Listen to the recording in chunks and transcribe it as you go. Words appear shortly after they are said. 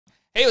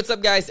Hey, what's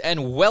up, guys,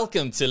 and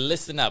welcome to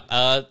Listen Up.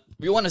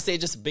 We want to say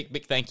just a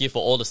big thank you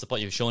for all the support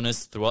you've shown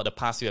us throughout the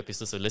past few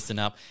episodes of Listen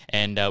Up,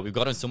 and we've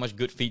gotten so much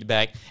good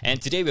feedback. And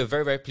today we're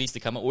very pleased to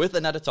come up with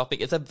another topic.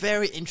 It's a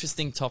very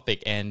interesting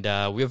topic, and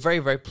we're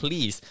very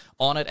pleased,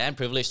 honored, and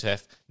privileged to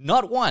have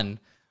not one,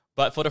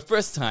 but for the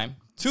first time,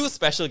 two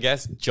special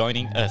guests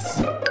joining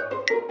us.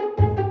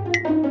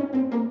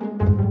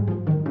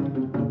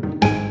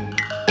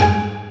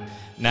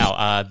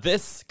 Now,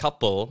 this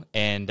couple,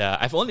 and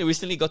I've only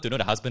recently got to know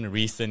the husband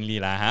recently,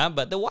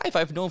 but the wife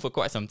I've known for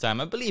quite some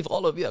time. I believe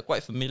all of you are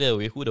quite familiar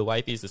with who the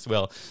wife is as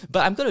well.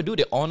 But I'm going to do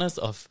the honors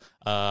of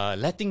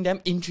letting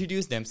them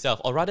introduce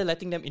themselves, or rather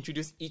letting them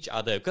introduce each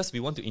other, because we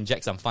want to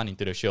inject some fun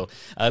into the show.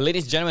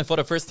 Ladies and gentlemen, for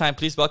the first time,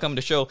 please welcome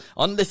the show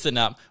on Listen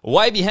Up,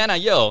 YB Hannah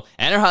Yeoh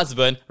and her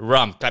husband,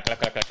 Ram. Clap.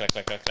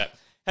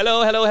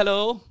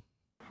 Hello.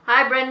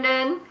 Hi,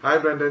 Brandon. Hi,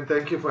 Brandon.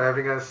 Thank you for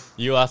having us.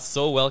 You are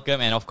so welcome.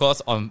 And of course,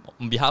 on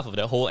behalf of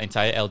the whole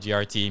entire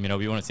LGR team,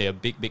 we want to say a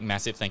big,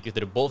 massive thank you to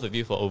the both of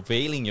you for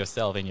availing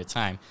yourself and your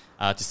time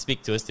to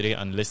speak to us today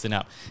on Listen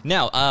Up.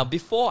 Now,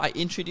 before I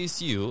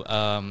introduce you,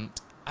 I'm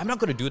not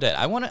going to do that.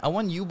 I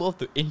want you both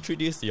to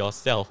introduce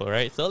yourself, all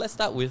right? So let's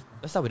start with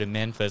the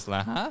man first,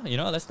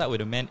 Let's start with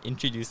the man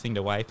introducing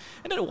the wife,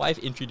 and then the wife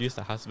introduce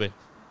the husband.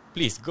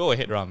 Please, go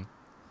ahead, Ram.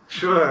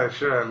 Sure.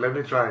 Let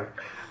me try.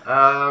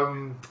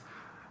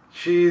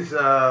 She's,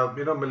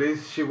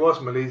 she was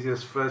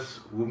Malaysia's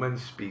first woman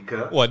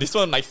speaker. Wow, this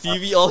one, like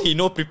CV, all he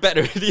know prepared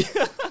already.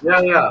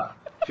 Yeah.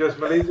 She was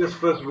Malaysia's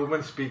first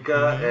woman speaker,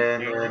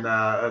 and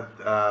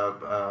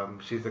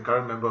she's the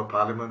current member of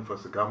parliament for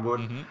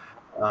Segambut,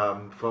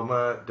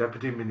 former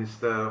deputy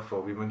minister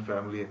for women,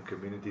 family, and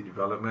community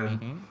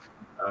development,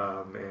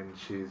 and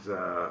she's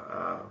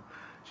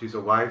a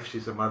wife.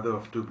 She's a mother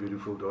of two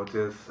beautiful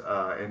daughters,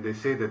 and they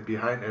say that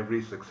behind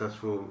every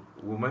successful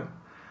woman,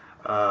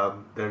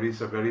 there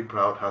is a very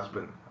proud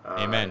husband.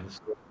 Amen.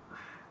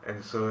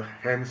 And so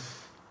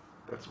hence,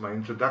 that's my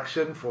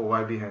introduction for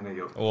YB Hannah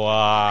Yeoh.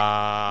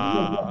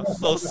 Wow,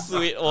 so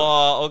sweet.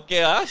 Wow,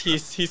 okay. He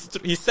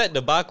set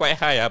the bar quite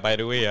high, by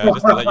the way.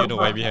 Just to let you know,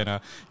 YB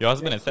Hannah, your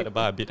husband has set the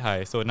bar a bit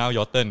high. So now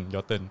your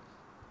turn.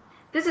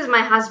 This is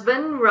my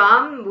husband,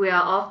 Ram. We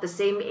are of the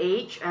same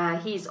age.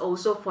 He's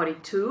also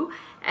 42,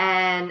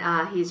 and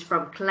he's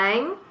from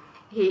Klang.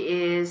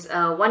 He is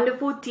a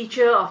wonderful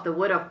teacher of the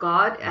Word of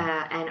God,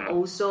 and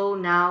also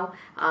now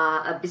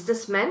a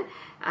businessman.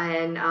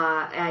 And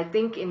I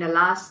think in the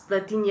last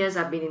 13 years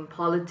I've been in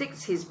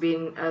politics. He's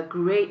been a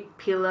great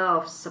pillar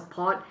of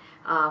support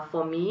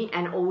for me,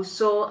 and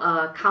also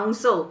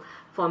counsel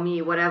for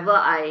me. Whatever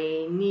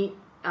I need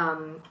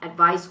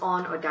advice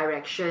on or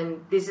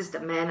direction, this is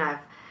the man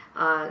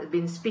I've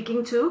been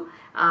speaking to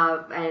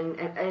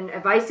and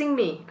advising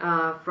me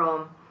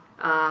from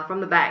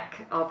the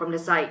back, or from the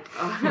side,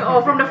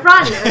 or from the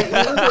front.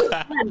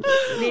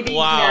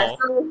 Wow.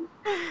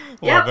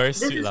 Yeah, very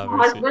this sweet. Is my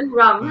husband,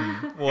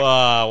 Ram.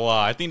 Wow.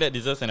 I think that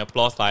deserves an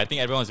applause. I think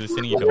everyone's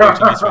listening, if you're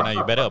watching this right now,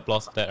 you better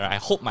applause that. Right? I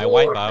hope my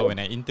wife, when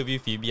I interview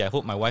Phoebe, I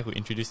hope my wife will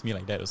introduce me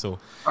like that also.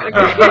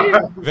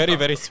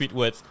 Very sweet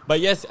words.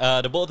 But yes,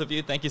 the both of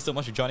you, thank you so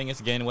much for joining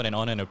us again. What an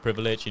honor and a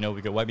privilege. We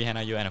got YB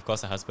Hannah Yeoh and of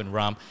course her husband,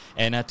 Ram.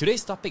 And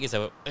today's topic is,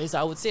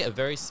 I would say, a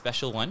very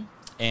special one.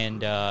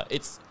 And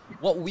it's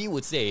what we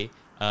would say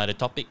the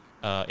topic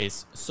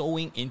is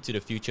sowing into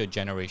the future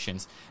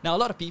generations. Now, a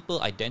lot of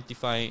people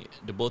identify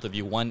the both of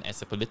you, one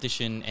as a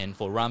politician, and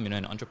for Ram,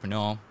 an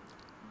entrepreneur,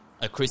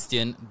 a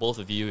Christian, both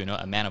of you,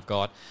 a man of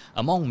God,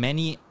 among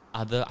many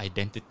other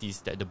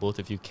identities that the both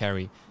of you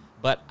carry.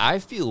 But I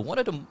feel one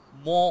of the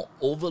more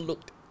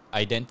overlooked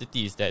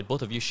identities that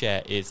both of you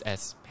share is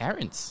as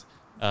parents.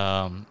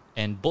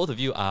 And both of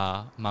you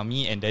are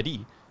mommy and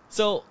daddy.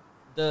 So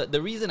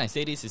the reason I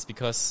say this is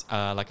because,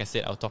 like I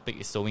said, our topic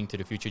is sowing to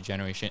the future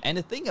generation. And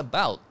the thing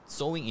about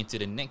sowing into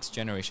the next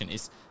generation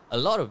is a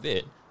lot of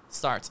it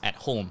starts at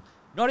home.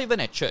 Not even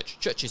at church.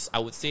 Church is, I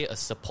would say, a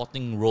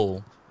supporting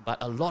role.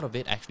 But a lot of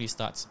it actually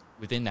starts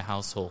within the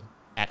household,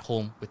 at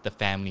home, with the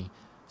family.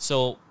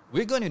 So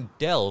we're going to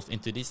delve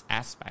into this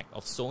aspect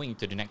of sowing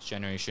to the next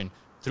generation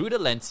through the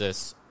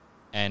lenses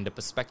and the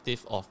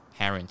perspective of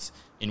parents,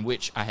 in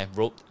which I have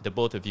roped the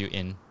both of you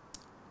in.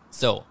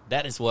 So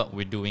that is what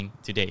we're doing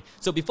today.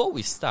 So before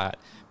we start,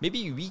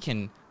 maybe we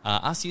can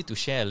ask you to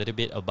share a little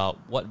bit about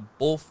what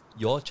both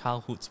your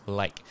childhoods were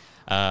like.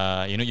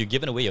 You've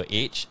given away your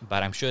age,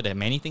 but I'm sure there are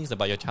many things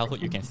about your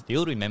childhood you can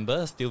still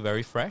remember, still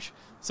very fresh.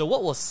 So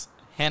what was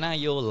Hannah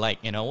Yeoh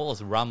like? What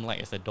was Ram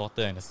like as a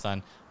daughter and a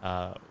son?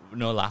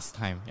 Last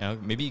time.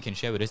 Maybe you can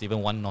share with us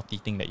even one naughty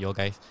thing that you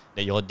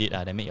all did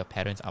that made your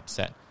parents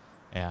upset.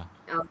 Yeah.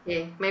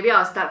 Okay, maybe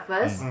I'll start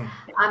first.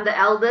 I'm the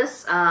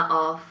eldest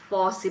of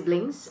 4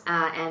 siblings,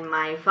 and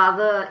my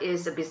father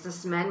is a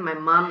businessman. My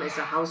mom is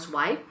a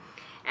housewife,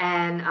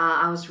 and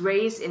I was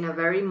raised in a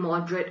very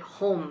moderate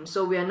home.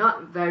 So we are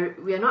not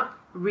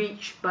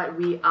rich, but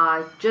we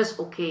are just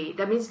okay.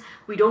 That means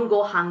we don't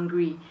go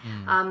hungry.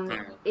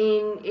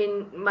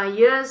 In my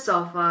years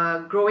of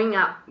growing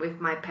up with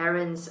my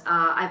parents,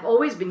 I've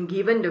always been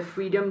given the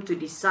freedom to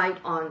decide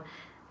on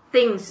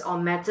things or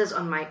matters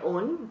on my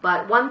own.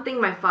 But one thing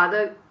my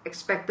father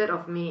expected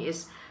of me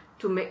is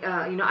to make,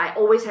 I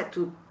always had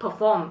to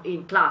perform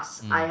in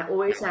class. I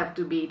always have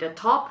to be the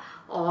top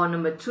or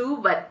number 2,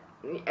 but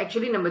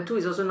actually number 2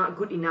 is also not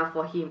good enough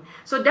for him.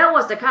 So that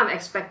was the kind of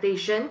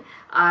expectation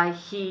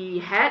he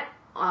had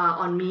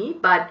on me.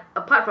 But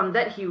apart from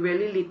that, he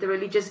really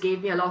literally just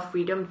gave me a lot of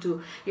freedom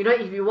to,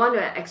 if you want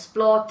to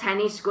explore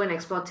tennis, go and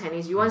explore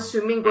tennis. You want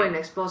swimming, go and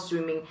explore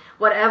swimming.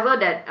 Whatever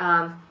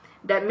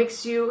that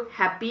makes you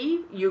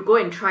happy, you go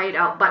and try it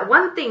out. But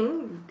one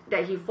thing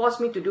that he forced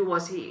me to do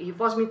was he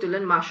forced me to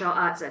learn martial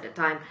arts at the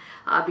time,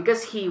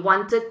 because he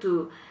wanted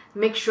to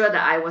make sure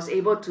that I was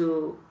able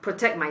to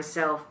protect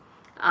myself.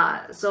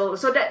 So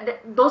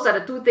those are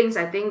the 2 things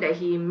I think that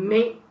he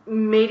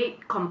made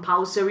it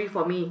compulsory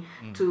for me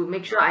to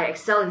make sure I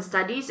excel in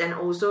studies and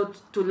also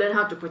to learn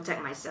how to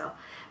protect myself.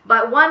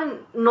 But one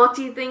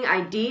naughty thing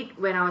I did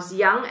when I was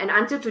young, and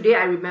until today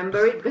I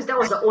remember it because that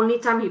was the only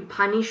time he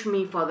punished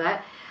me for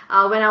that.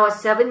 When I was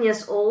 7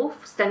 years old,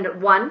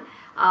 standard 1,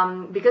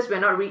 because we're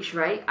not rich,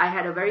 right? I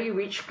had a very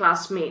rich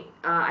classmate.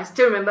 I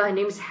still remember her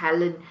name is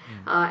Helen,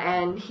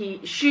 and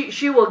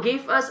she will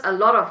give us a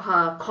lot of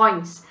her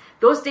coins.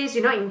 Those days,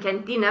 in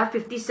canteen,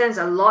 50 cents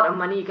a lot of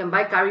money. You can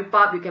buy curry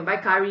pap, you can buy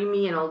curry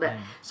mee and all that.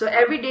 So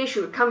every day she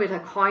would come with her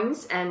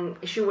coins and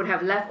she would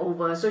have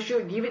leftover. So she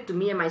would give it to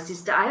me and my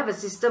sister. I have a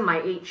sister my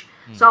age.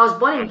 So I was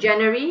born in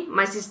January.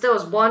 My sister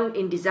was born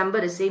in December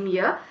the same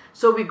year.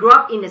 So we grew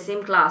up in the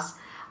same class.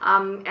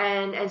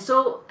 And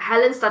so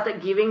Helen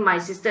started giving my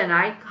sister and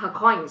I her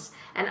coins.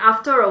 And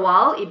after a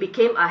while, it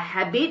became a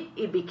habit.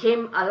 It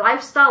became a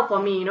lifestyle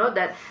for me,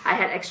 that I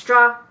had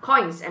extra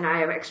coins and I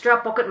have extra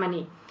pocket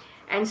money.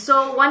 And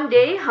so one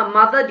day, her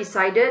mother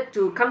decided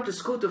to come to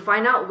school to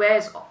find out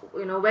where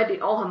did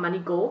all her money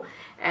go.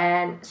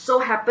 And so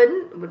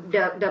happened,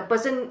 the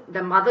person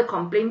the mother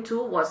complained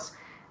to was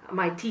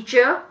my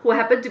teacher, who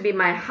happened to be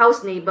my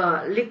house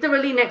neighbor,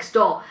 literally next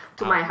door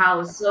to my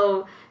house.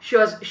 So she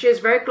is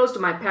very close to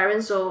my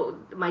parents. So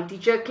my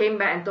teacher came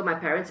back and told my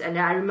parents. And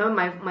then I remember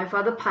my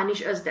father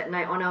punished us that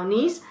night on our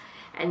knees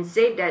and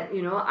said that,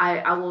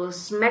 I will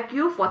smack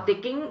you for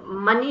taking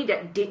money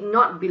that did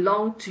not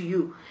belong to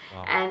you.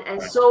 Wow.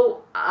 And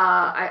so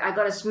I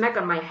got a smack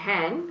on my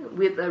hand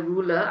with a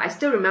ruler. I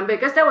still remember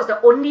because that was the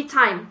only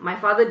time my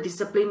father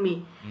disciplined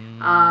me.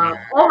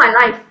 All my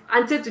life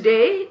until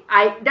today,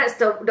 that's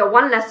the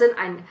one lesson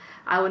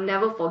I will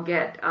never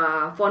forget,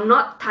 for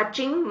not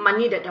touching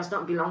money that does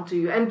not belong to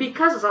you. And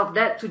because of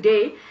that,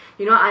 today,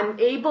 I'm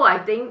able, I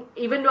think,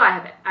 even though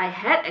I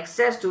had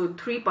access to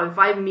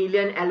 3.5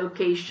 million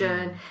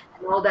allocation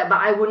and all that, but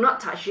I would not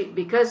touch it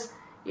because,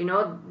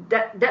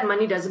 that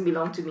money doesn't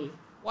belong to me.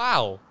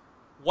 Wow,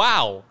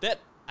 that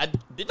I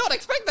did not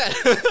expect that.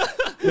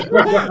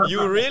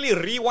 You really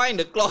rewind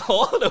the clock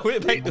all the way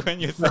back to when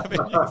you're 7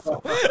 years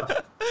old.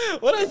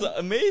 What an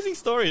amazing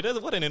story.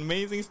 What an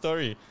amazing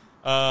story.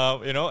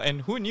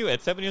 And who knew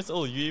at 7 years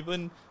old you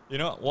even,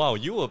 wow,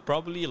 you were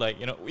probably like,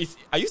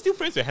 are you still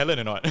friends with Helen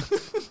or not?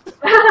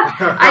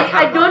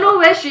 I don't know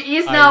where she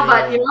is now,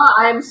 but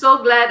I'm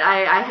so glad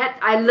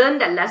I learned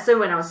that lesson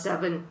when I was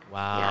 7.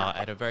 Wow,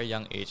 at a very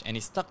young age, and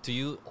it stuck to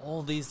you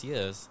all these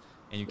years.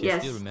 And you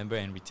can still remember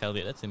and retell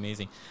it. That's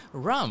amazing.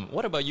 Ram,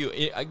 what about you?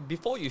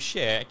 Before you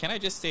share, can I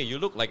just say you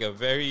look like a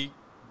very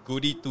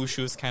goody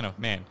two-shoes kind of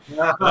man.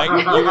 Like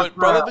you would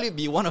probably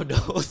be one of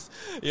those,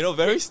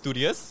 very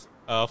studious,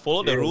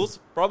 follow the rules,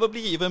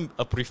 probably even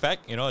a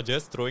prefect,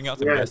 just throwing out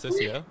some guesses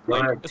here.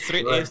 Like a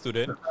straight A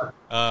student.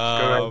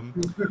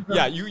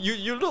 Yeah,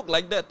 you look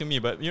like that to me,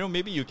 but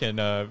maybe you can,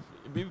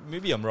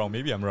 maybe I'm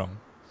wrong.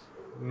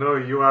 No,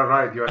 you are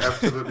right. You are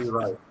absolutely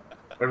right.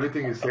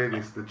 Everything you said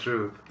is the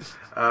truth.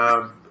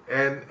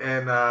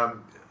 And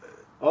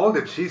all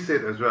that she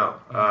said as well,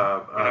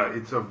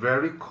 it's a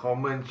very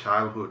common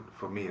childhood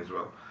for me as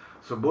well.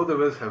 So both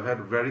of us have had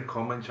very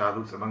common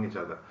childhoods among each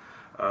other.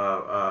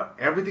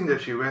 Everything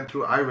that she went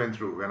through, I went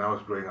through when I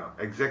was growing up.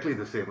 Exactly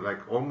the same, like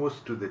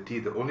almost to the T.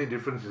 The only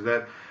difference is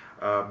that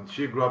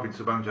she grew up in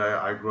Subang Jaya.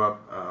 I grew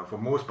up, for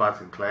most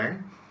parts, in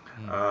Klang.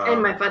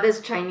 And my father's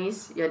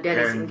Chinese, your dad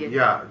is Indian.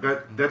 Yeah,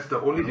 that's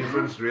the only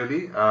difference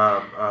really.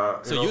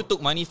 So you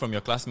took money from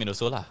your classmate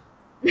also lah?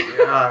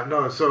 Yeah,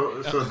 no,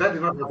 so that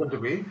did not happen to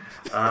me.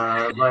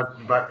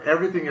 But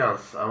everything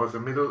else, I was a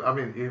middle,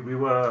 we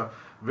were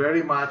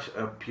very much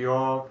a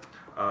pure,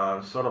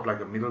 sort of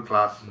like a middle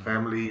class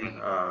family.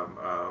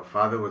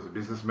 Father was a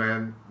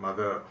businessman,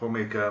 mother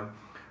homemaker.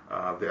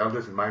 The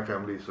eldest in my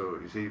family, so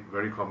you see,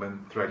 very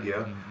common thread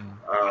here.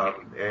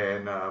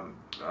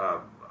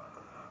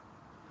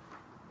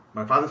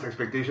 My father's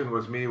expectation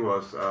was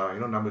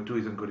number 2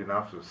 isn't good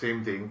enough, so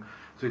same thing.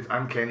 So it's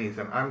uncanny. It's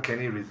an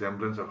uncanny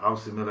resemblance of how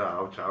similar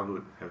our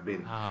childhood have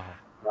been.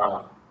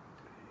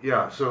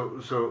 Yeah,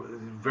 so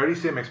very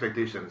same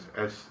expectations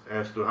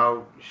as to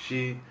how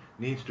she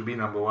needs to be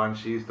number 1.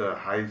 She's the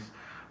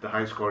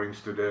high scoring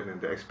student, and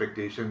the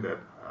expectation that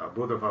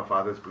both of our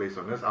fathers placed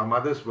on us. Our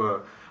mothers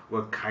were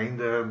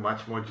kinder,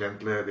 much more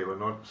gentler. They were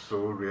not so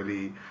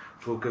really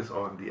focused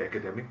on the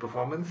academic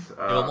performance.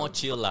 They were more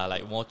chill lah,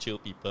 like more chill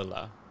people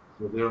lah.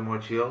 so they were more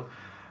chill.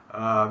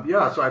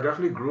 Yeah, so I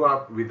definitely grew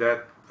up with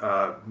that.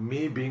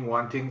 Me being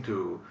wanting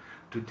to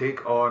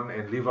take on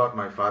and live out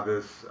my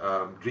father's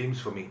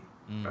dreams for me,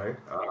 right?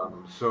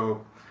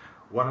 So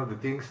one of the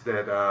things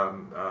that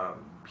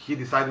he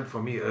decided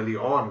for me early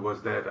on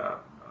was that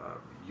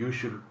you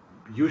should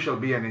you shall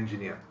be an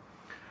engineer.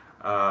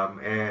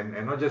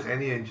 And not just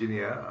any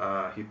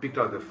engineer. He picked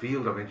out the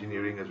field of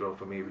engineering as well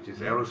for me, which is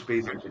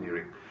aerospace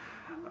engineering.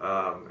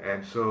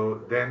 And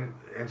so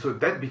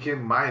that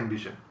became my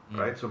ambition,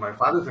 right? So my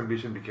father's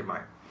ambition became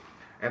mine,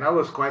 and I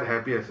was quite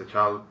happy as a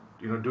child,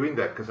 doing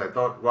that, because I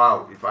thought,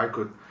 wow, if I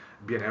could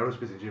be an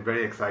aerospace engineer,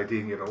 very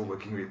exciting,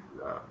 working with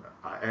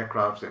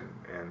aircrafts and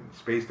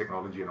space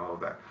technology and all of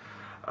that.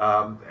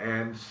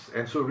 And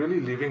so really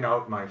living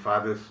out my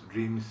father's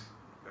dreams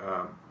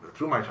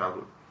through my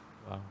childhood.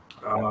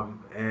 Wow.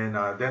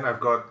 Then I've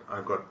got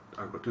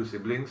two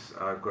siblings.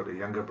 I've got a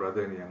younger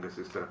brother and a younger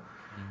sister.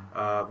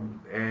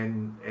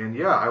 And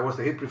yeah, I was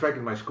the head prefect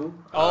in my school.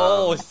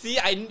 Oh, see,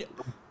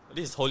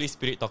 this is Holy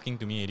Spirit talking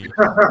to me, Eddie.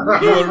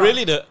 You were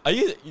really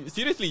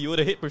seriously, you were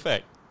the head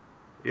prefect?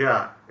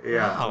 Yeah.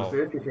 Wow. I was the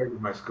head prefect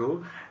in my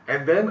school.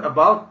 And then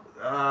about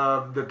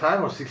the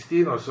time of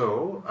 16 or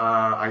so,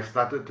 I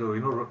started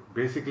to,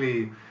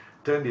 basically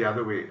turn the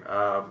other way.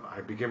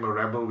 I became a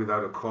rebel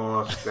without a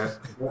cause.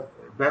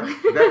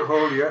 That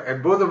whole year,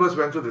 and both of us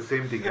went through the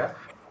same thing, yeah.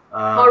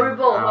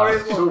 Horrible.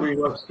 So we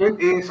were straight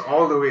A's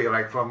all the way,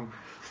 like from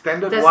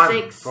standard The one.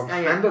 six. From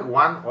Yeah. standard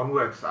one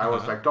onwards, I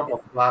was like top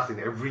of class in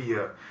every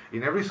year.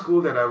 In every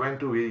school that I went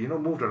to, we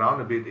moved around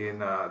a bit in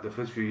the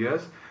first few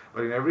years,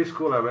 but in every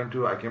school I went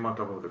to, I came on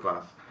top of the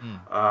class.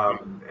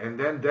 And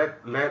then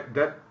that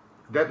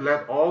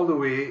led all the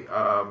way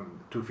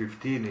to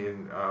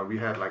 15. We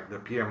had like the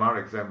PMR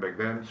exam back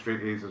then,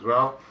 straight A's as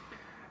well.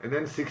 And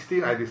then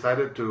 16, I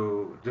decided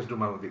to just do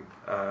my own thing,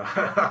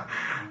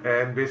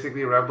 and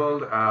basically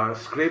rebelled,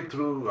 scraped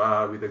through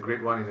with a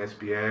grade 1 in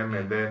SPM,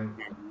 and then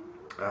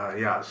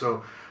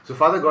so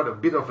father got a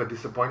bit of a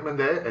disappointment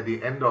there at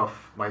the end of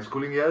my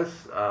schooling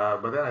years,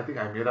 but then I think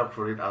I made up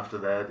for it after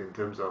that in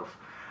terms of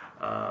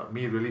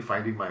me really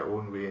finding my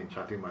own way and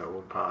charting my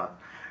own path,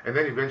 and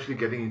then eventually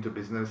getting into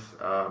business.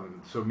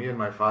 So me and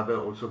my father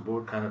also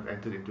both kind of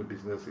entered into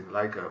business in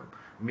like a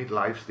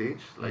midlife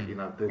stage, like in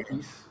our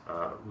 30s.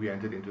 We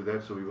entered into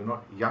that, so we were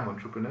not young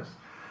entrepreneurs.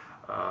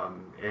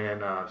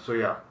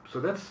 So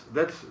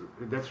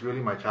that's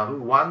really my childhood.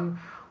 One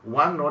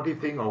naughty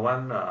thing, or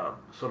one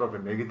sort of a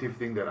negative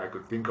thing that I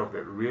could think of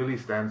that really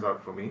stands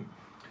out for me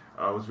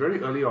was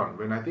very early on,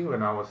 when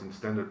I was in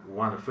standard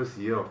 1, the first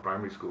year of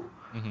primary school.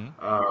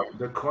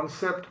 The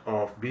concept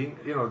of being,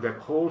 that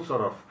whole sort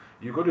of,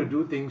 you got to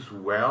do things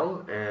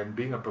well, and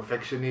being a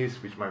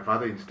perfectionist, which my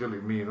father instilled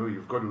in me,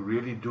 you've got to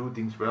really do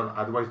things well,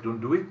 otherwise don't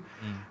do it.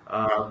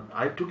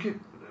 I took it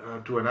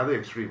to another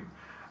extreme.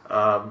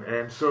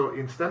 And so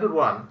in standard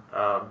 1,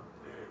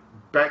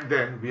 back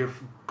then we have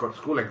got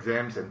school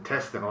exams and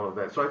tests and all of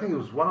that. So I think it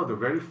was one of the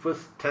very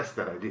first tests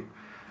that I did,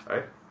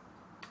 right?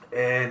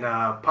 And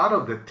part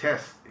of the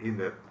test in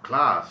the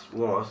class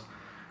was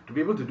to be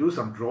able to do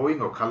some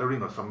drawing or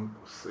coloring or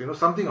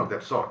something of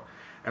that sort.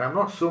 And I'm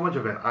not so much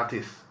of an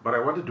artist, but I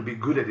wanted to be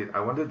good at it. I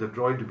wanted the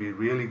drawing to be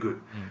really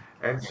good.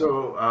 And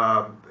so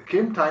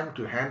came time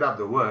to hand up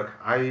the work.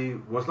 I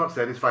was not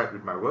satisfied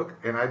with my work,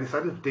 and I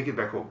decided to take it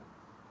back home.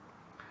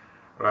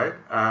 Right?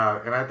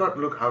 And I thought,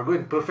 look, I'll go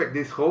and perfect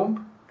this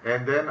home,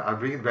 and then I'll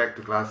bring it back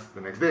to class the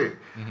next day.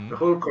 The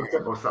whole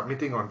concept of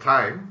submitting on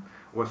time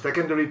was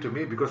secondary to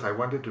me, because I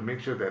wanted to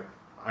make sure that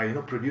I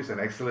produce an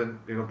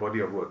excellent body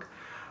of work.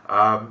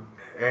 And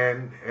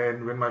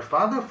when my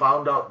father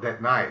found out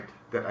that night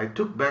that I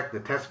took back the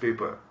test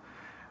paper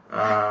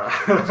and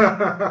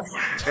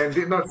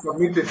did not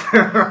submit it,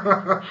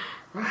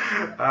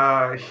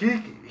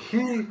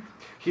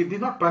 he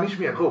did not punish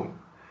me at home.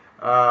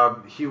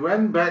 He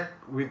went back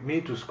with me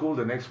to school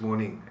the next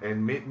morning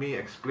and made me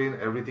explain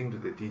everything to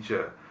the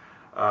teacher.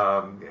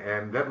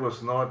 And that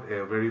was not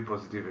a very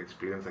positive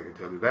experience, I can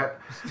tell you that.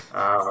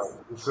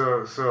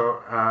 So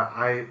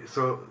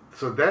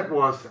that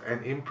was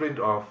an imprint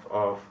of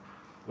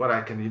what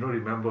I can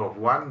remember of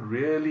one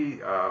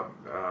really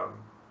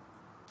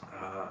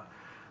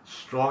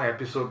strong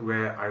episode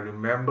where I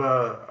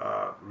remember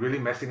really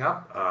messing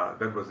up.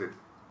 That was it.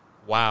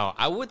 Wow,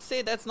 I would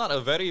say that's not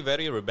a very,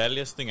 very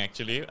rebellious thing,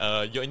 actually.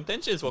 Your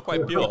intentions were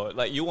quite pure.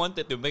 Like, you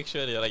wanted to make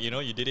sure that,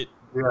 you did it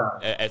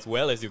as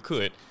well as you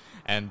could.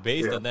 And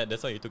based on that,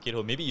 that's why you took it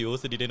home. Maybe you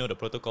also didn't know the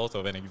protocols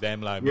of an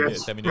exam, maybe at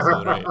 7 years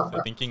old, right?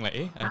 So thinking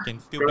like, I can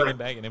still bring it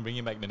back and then bring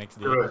it back the next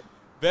day.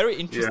 Very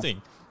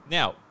interesting.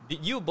 Now,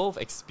 did you both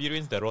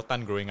experience the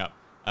rotan growing up?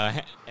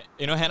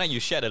 Hannah, you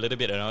shared a little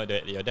bit,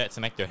 that your dad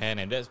smacked your hand,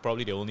 and that's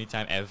probably the only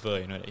time ever,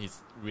 that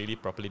he's really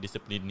properly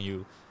disciplined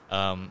you.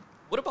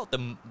 What about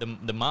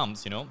the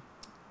moms,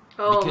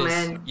 Oh, because,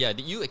 man. Yeah,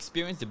 did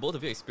both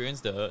of you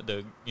experience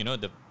the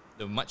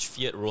much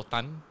feared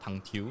rotan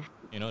tang tiu?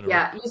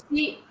 Yeah, you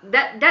see,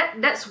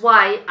 that's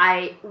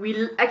why we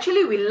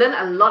learn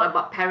a lot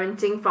about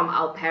parenting from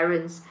our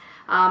parents.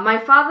 My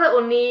father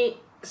only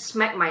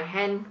smacked my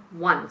hand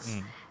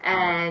once,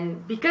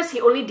 And because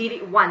he only did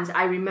it once,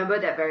 I remember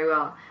that very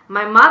well.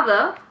 My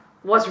mother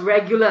was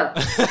regular,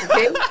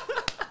 okay?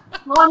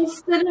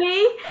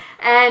 Constantly,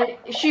 and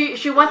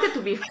she wanted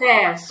to be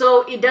fair.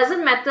 So it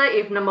doesn't matter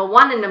if number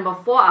 1 and number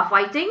 4 are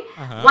fighting.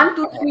 1,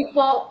 2, 3,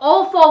 4,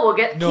 all 4 will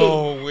get kicked.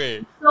 No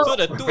way. So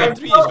the 2 and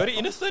 3 is very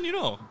innocent, you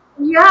know.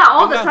 Yeah,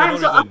 all the For time. no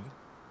So reason.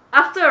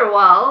 after a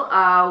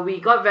while, we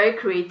got very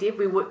creative.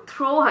 We would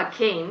throw her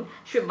cane.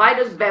 She'd buy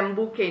those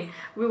bamboo cane.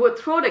 We would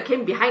throw the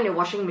cane behind the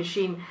washing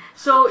machine.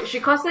 So she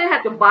constantly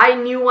had to buy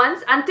new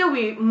ones until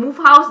we move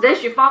house. Then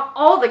she found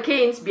all the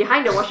canes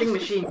behind the washing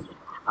machine.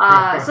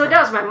 So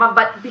that was my mom.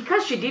 But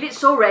because she did it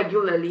so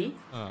regularly,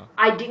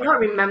 I did not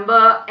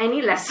remember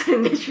any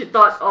lesson that she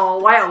taught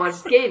or why I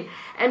was caned.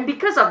 And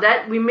because of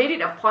that, we made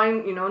it a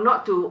point, you know,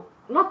 not to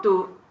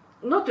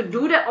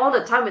do that all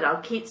the time with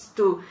our kids,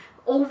 to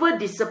over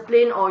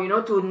discipline or, you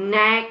know, to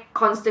nag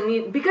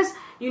constantly, because,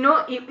 you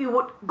know, it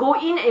would go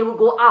in and it would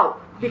go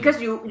out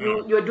because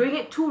you're doing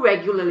it too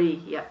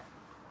regularly. Yeah.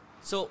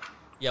 So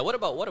yeah, what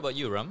about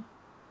you, Ram?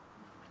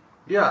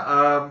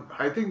 Yeah,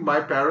 I think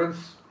my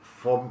parents,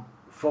 for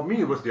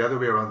me, it was the other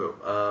way around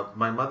though.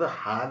 My mother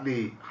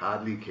hardly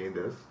caned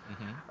us.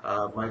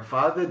 My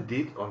father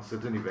did on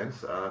certain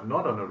events,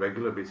 not on a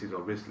regular basis,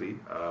 obviously.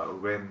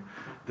 When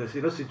the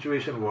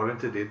situation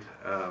warranted it,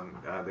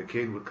 the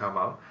cane would come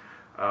out.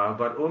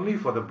 But only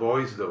for the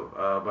boys though,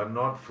 but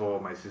not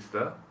for my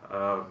sister.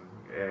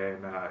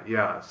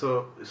 Yeah,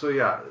 so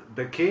yeah,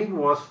 the cane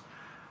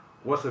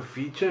was a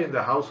feature in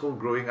the household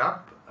growing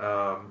up,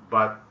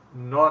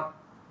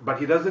 but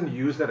he doesn't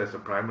use that as a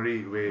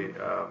primary way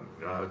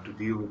to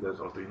deal with us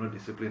or to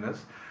discipline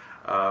us.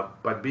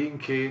 But being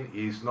caned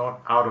is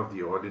not out of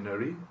the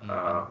ordinary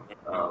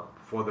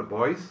for the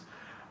boys.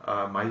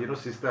 My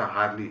sister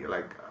hardly,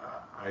 like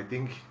I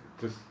think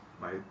just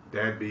my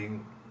dad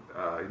being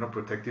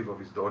protective of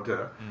his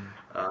daughter.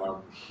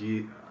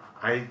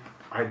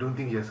 I don't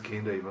think he has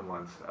caned her even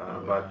once.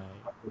 But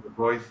for the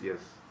boys, yes.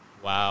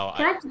 Wow.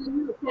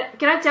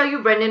 Can I tell you,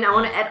 Brandon? I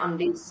want to add on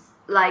this.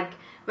 Like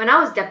when I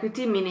was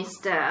deputy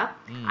minister,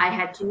 I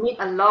had to meet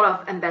a lot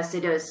of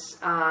ambassadors,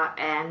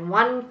 and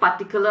one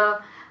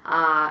particular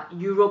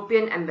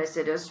European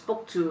ambassador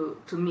spoke to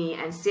me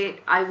and said,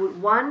 I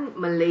would want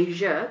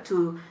Malaysia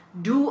to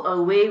do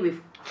away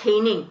with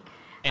caning.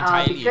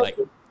 Entirely,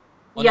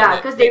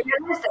 because they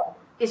realized that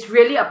it's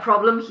really a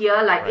problem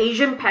here. Like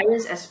Asian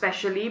parents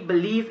especially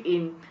believe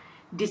in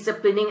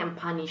disciplining and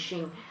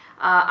punishing.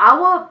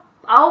 Our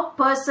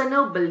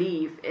personal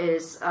belief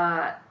is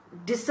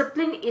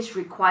discipline is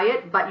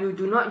required, but you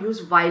do not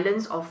use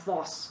violence or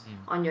force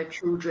on your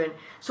children.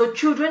 So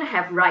children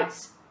have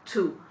rights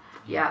too.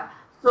 Yeah.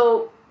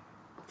 So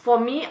for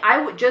me, I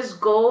would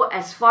just go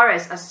as far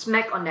as a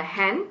smack on the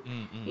hand.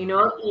 You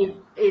know, if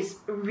it's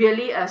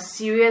really a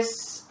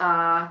serious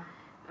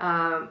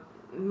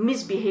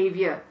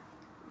misbehavior,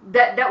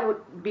 that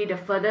would be the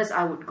furthest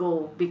I would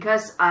go,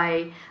 because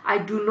I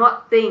do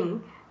not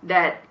think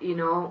that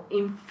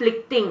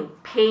inflicting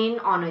pain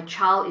on a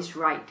child is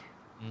right.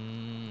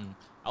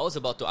 I was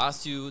about to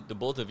ask you, the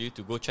both of you,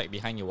 to go check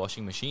behind your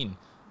washing machine.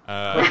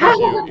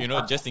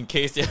 Just in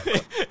case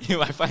you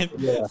might find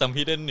some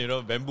hidden,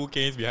 bamboo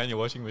canes behind your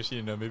washing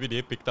machine. Maybe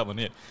they picked up on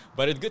it.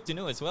 But it's good to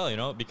know as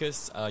well,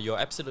 because you're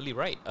absolutely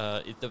right.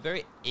 It's a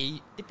very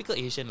typical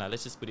Asian,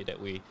 let's just put it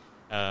that way.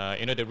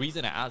 The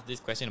reason I asked this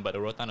question about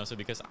the rotan also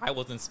because I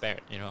wasn't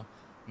spared.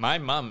 My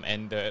mum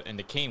and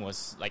the cane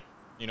was like,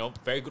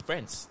 very good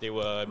friends. They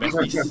were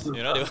besties.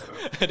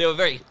 They were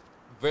very,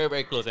 very,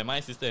 very close. And my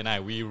sister and I,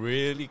 we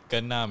really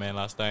kena, man,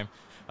 last time.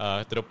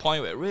 To the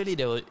point where really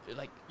they were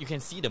like, you can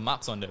see the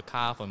marks on the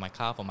calf, on my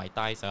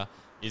thighs,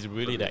 is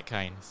really that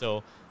kind.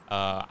 So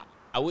I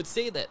would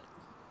say that,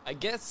 I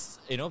guess,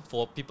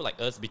 for people like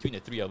us, between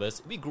the three of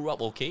us, we grew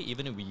up okay,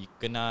 even if we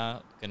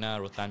kena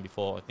rotan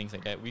before or things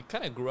like that. We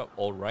kind of grew up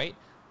all right.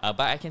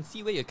 But I can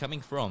see where you're coming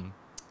from,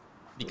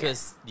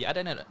 because the other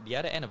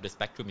end of the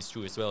spectrum is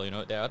true as well.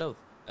 There are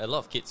a lot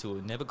of kids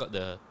who never got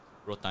the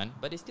rotan,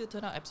 but they still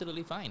turn out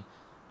absolutely fine.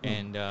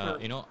 And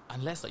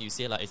unless, like you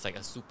say, it's like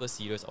a super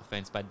serious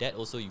offense, but that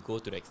also you go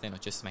to the extent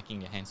of just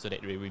smacking your hands so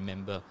that they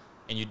remember,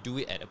 and you do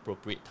it at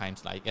appropriate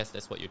times. I guess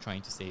that's what you're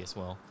trying to say as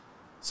well.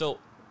 So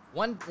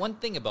one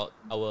thing about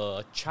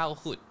our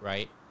childhood,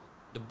 right?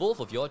 The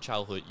both of your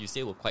childhood, you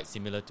say, were quite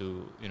similar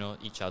to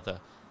each other.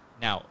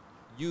 Now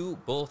you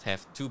both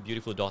have two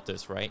beautiful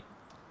daughters, right?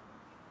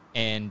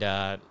 And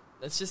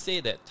let's just say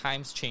that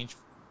times change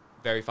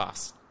very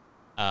fast.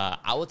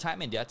 Our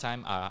time and their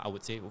time are, I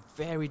would say,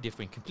 very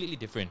different, completely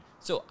different.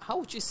 So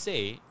how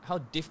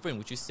different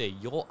would you say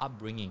your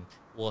upbringing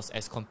was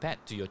as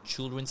compared to your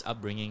children's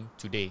upbringing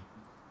today?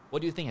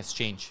 What do you think has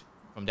changed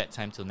from that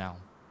time till now?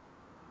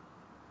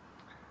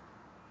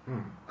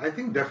 I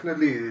think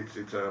definitely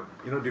it's a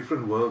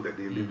different world that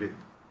they live in,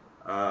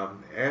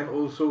 and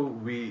also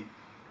we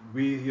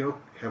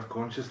have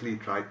consciously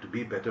tried to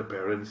be better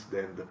parents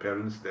than the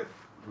parents that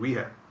we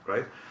had,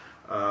 right?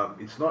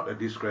 It's not a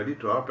discredit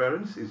to our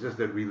parents. It's just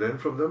that we learn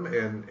from them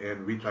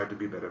and we try to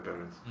be better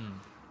parents.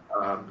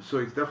 So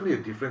it's definitely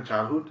a different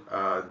childhood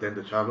than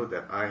the childhood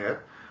that I had.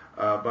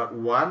 But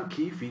one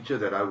key feature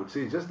that I would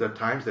say is just the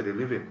times that they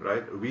live in,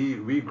 right?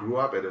 We grew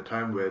up at a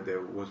time where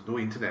there was no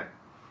internet.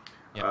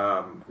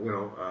 Yeah.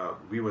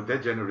 We were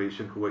that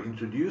generation who were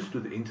introduced to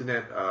the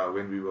internet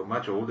when we were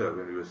much older,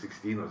 when we were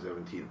 16 or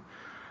 17.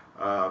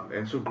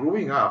 And so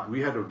growing up, we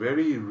had a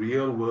very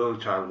real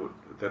world childhood.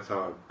 That's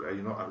how I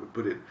would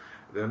put it.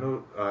 There are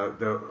no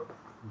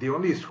the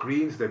only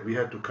screens that we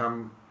had to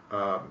come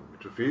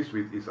to face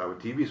with is our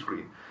TV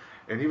screen,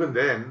 and even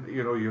then,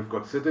 you've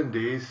got certain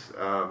days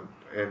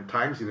and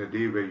times in a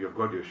day where you've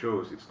got your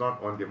shows. It's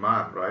not on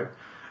demand, right?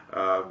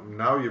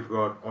 Now you've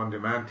got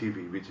on-demand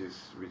TV, which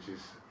is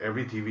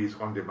every TV is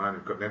on demand.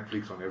 You've got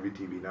Netflix on every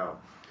TV now.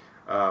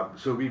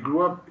 So we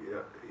grew up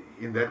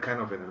in that kind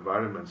of an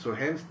environment. So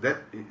hence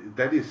that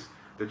is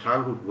the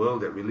childhood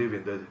world that we live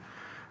in.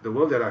 The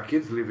world that our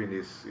kids live in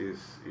is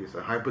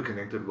a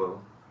hyper-connected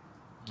world.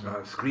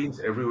 Screens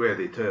everywhere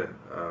they turn.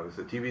 There's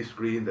a TV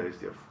screen. There is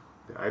the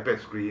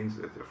iPad screens.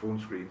 There's their phone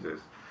screens.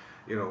 There's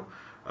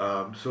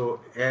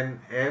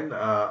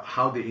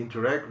how they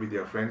interact with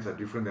their friends are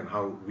different than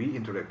how we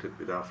interacted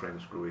with our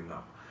friends growing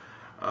up.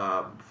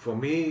 For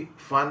me,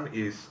 fun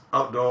is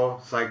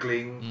outdoor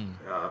cycling,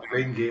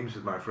 playing games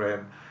with my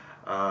friend.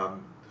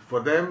 For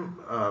them,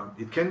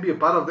 it can be a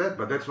part of that,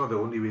 but that's not the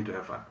only way to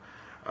have fun.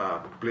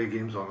 Play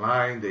games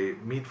online, they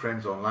meet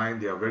friends online,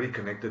 they are very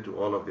connected to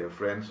all of their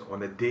friends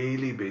on a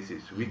daily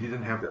basis. We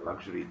didn't have that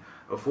luxury.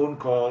 A phone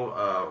call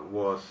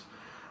was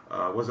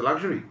a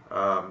luxury.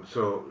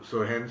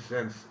 So hence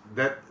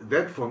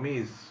that for me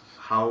is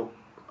how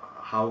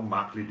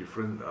markedly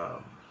different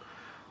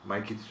my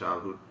kids'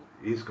 childhood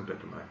is compared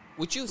to mine.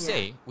 Would you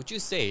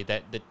say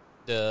that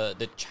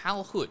the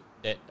childhood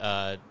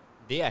that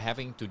they are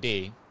having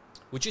today,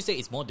 would you say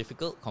it's more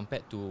difficult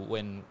compared to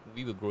when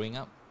we were growing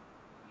up?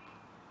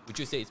 Would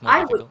you say it's more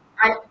difficult?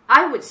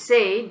 I would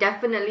say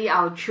definitely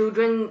our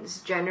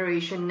children's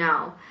generation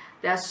now,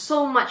 there's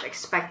so much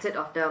expected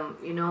of them,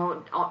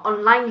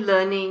 online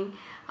learning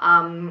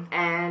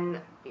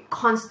and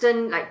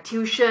constant like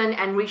tuition,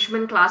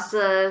 enrichment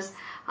classes.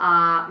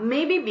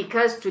 Maybe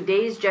because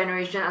today's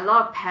generation, a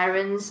lot of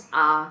parents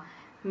are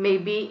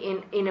maybe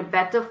in a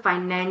better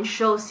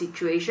financial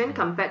situation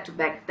compared to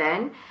back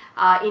then.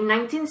 In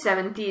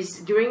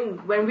 1970s,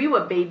 when we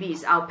were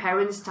babies, our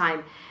parents'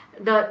 time,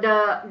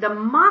 the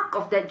mark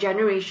of that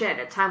generation at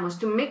the time was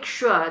to make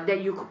sure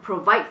that you could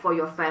provide for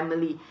your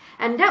family,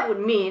 and that would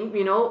mean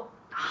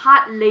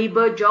hard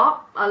labor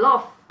job. A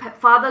lot of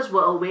fathers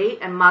were away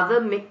and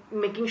mother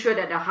making sure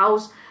that the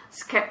house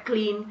is kept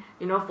clean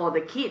for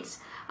the kids.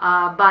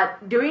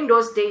 But during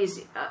those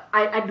days,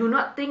 I do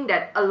not think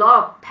that a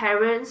lot of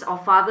parents or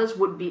fathers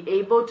would be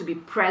able to be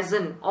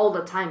present all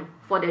the time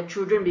for their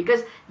children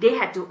because they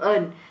had to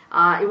earn.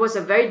 It was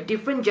a very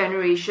different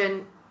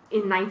generation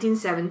in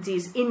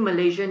 1970s in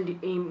Malaysia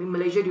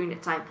during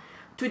that time.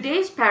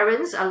 Today's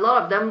parents, a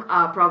lot of them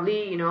are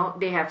probably,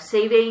 they have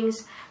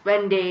savings.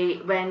 When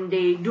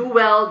they do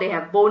well, they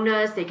have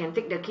bonus. They can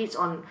take their kids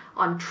on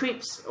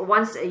trips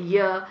once a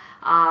year.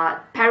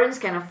 Parents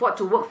can afford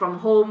to work from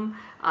home.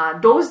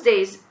 Those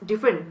days,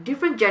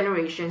 different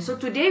generation. So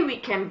today we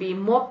can be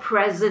more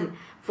present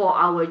for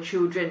our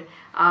children.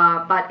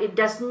 But it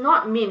does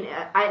not mean,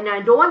 and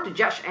I don't want to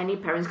judge any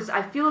parents because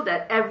I feel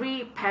that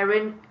every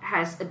parent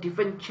has a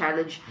different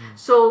challenge.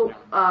 So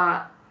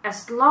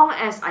as long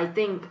as I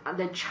think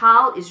the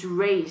child is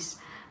raised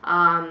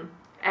and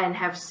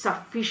have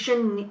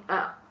sufficient,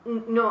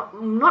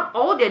 not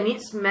all their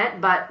needs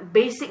met, but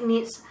basic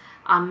needs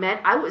are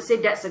met, I would say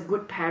that's a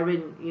good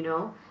parent,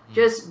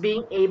 just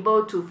being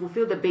able to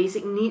fulfill the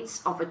basic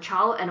needs of a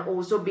child and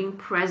also being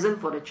present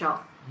for the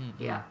child.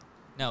 Yeah.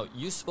 Now,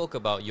 you spoke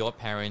about your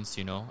parents,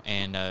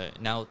 and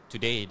now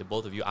today, the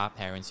both of you are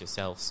parents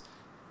yourselves.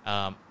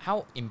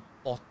 How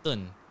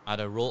important are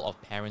the role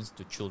of parents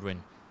to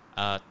children?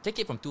 Take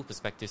it from two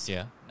perspectives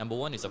here. Number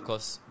one is, of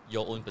course,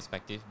 your own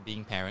perspective,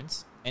 being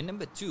parents. And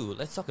number two,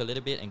 let's talk a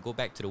little bit and go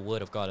back to the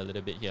Word of God a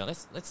little bit here.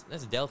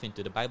 Let's delve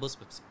into the Bible's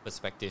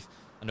perspective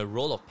on the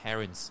role of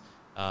parents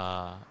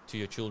to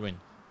your children.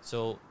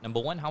 So,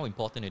 number one, how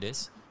important it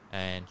is.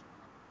 And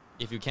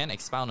if you can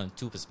expound on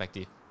two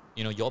perspectives,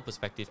 your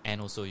perspective, and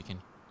also you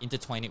can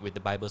intertwine it with the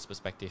Bible's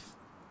perspective.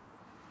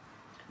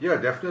 Yeah,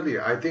 definitely.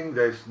 I think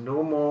there's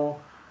no more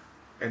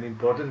an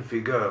important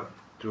figure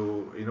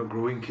to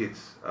growing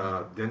kids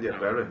than their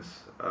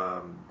parents.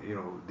 I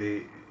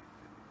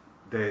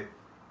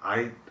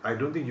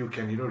don't think you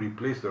can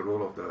replace the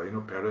role of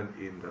the parent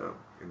in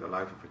the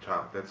life of a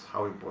child. That's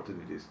how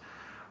important it is.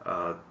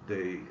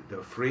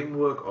 The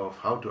framework of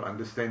how to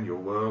understand your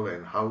world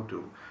and how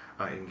to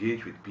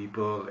engage with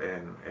people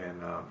and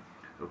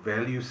the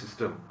value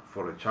system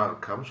for a child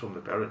comes from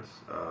the parents.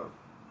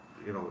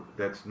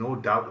 There's no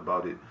doubt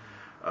about it.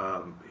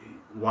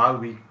 While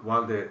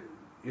there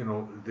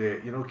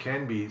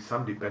can be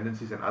some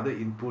dependencies and other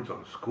inputs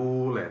on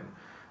school and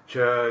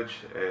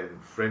church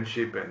and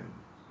friendship and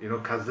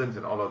cousins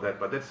and all of that,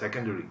 but that's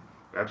secondary,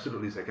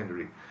 absolutely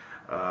secondary.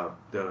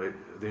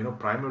 the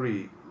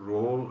primary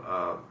role,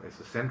 as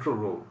a central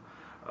role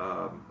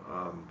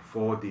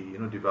for the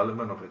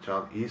development of a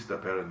child is the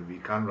parent. We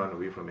can't run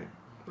away from it,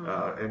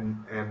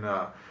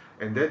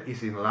 and that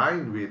is in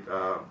line with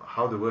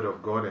how the Word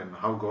of God and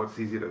how God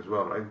sees it as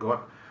well, right? God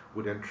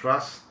would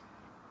entrust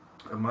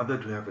a mother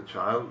to have a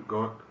child.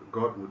 God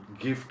would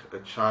gift a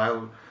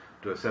child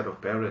to a set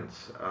of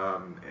parents,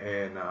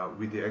 and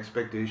with the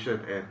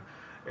expectation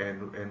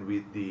and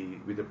with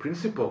the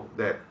principle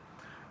that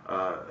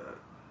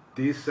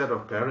this set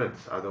of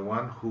parents are the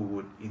one who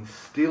would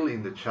instill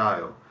in the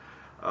child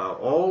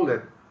all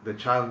that the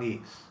child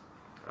needs,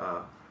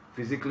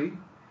 physically,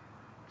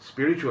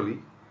 spiritually,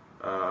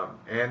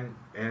 and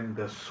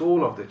the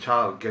soul of the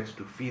child gets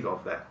to feed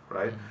off that,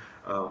 right?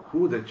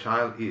 Who the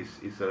child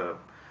is a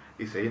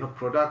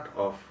product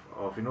of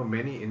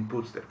many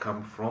inputs that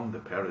come from the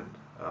parent,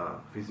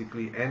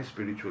 physically and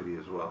spiritually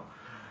as well.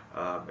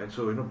 And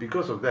so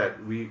because of that,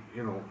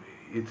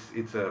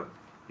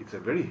 it's a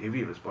very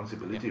heavy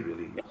responsibility,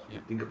 really, if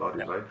you think about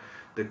it, right?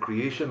 The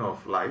creation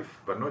of life,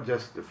 but not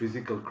just the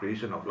physical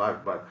creation of life,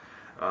 but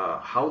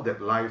how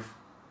that life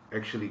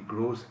actually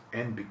grows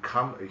and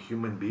become a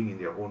human being in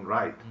their own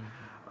right.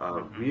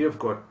 We have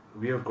got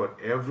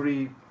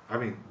the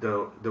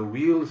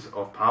wheels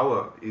of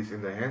power is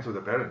in the hands of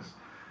the parents.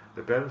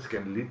 The parents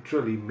can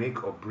literally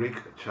make or break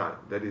a child.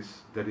 That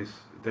is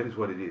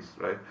what it is,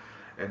 right?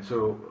 And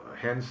so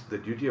hence the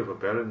duty of a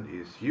parent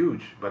is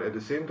huge, but at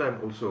the same time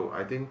also,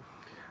 I think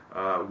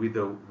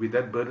with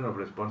that burden of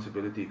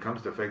responsibility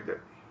comes the fact that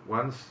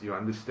once you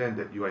understand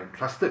that you are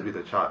entrusted with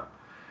a child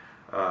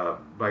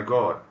by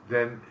God,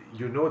 then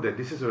you know that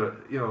this is it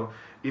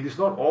is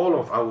not all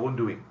of our own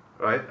doing,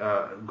 right?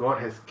 God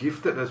has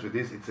gifted us with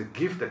this. It's a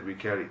gift that we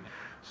carry.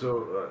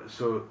 So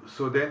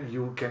then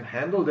you can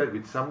handle that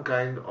with some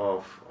kind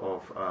of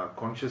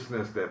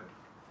consciousness that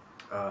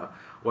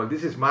well,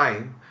 this is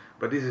mine,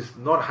 but this is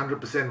not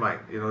 100% mine.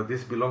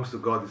 This belongs to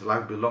God. This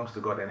life belongs to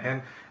God, and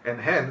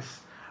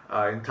hence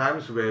in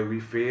times where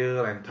we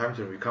fail and times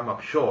when we come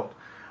up short,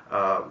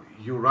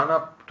 you run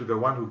up to the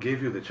one who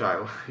gave you the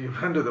child. You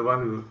run to the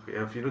one who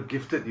have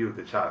gifted you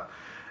the child,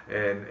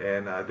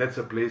 and that's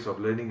a place of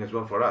learning as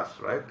well for us,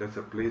 right? That's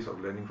a place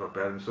of learning for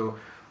parents.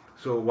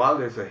 So while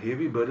there's a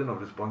heavy burden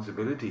of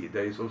responsibility,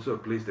 there is also a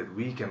place that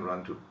we can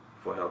run to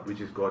for help, which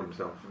is God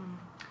Himself.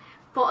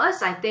 For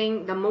us, I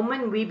think the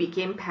moment we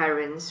became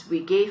parents, we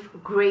gave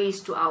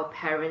grace to our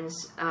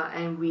parents,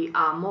 and we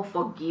are more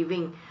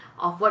forgiving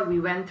of what we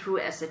went through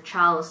as a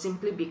child,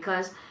 simply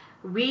because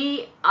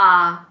we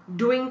are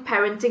doing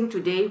parenting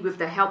today with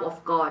the help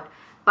of God.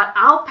 But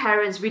our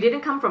parents, we didn't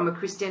come from a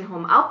Christian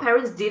home. Our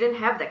parents didn't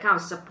have that kind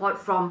of support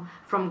from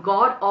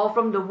God or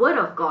from the Word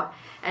of God.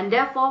 And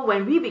therefore,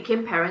 when we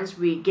became parents,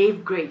 we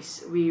gave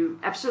grace. We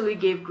absolutely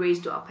gave grace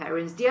to our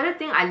parents. The other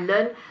thing I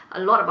learned a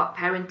lot about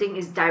parenting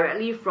is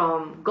directly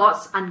from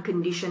God's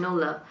unconditional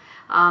love.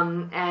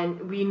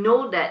 And we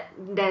know that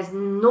there's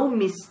no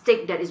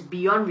mistake that is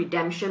beyond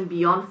redemption,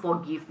 beyond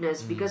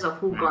forgiveness, because of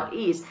who God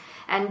is.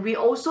 And we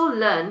also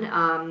learn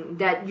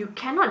that you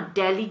cannot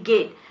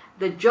delegate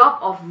the job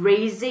of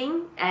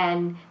raising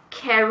and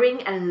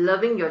caring and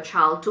loving your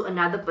child to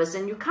another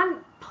person. You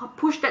can't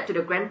push that to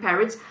the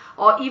grandparents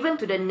or even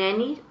to the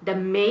nanny, the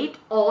maid,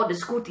 or the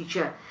school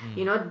teacher.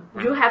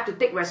 You have to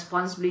take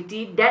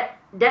responsibility. That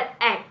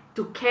act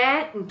to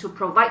care and to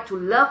provide, to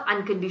love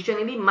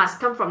unconditionally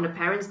must come from the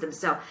parents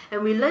themselves.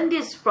 And we learn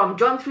this from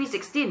John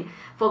 3:16.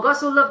 For God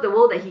so loved the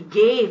world that He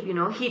gave,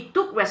 He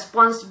took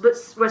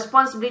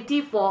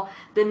responsibility for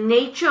the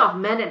nature of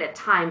man at that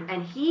time,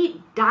 and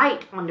He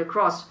died on the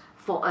cross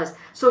for us.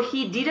 So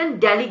He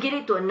didn't delegate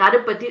it to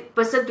another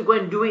person to go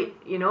and do it,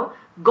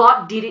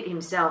 God did it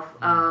Himself,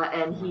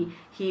 and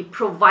He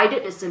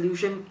provided the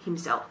solution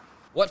Himself.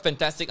 What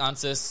fantastic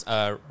answers,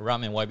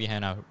 Ram and YB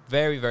Hannah.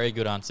 Very, very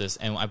good answers.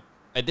 And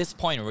at this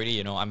point already,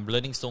 I'm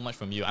learning so much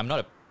from you. I'm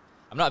not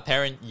a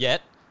parent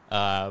yet,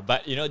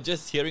 but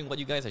just hearing what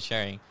you guys are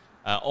sharing,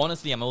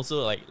 honestly, I'm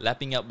also like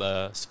lapping up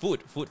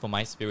food for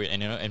my spirit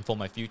and for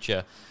my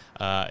future.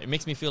 It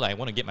makes me feel like I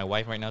want to get my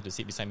wife right now to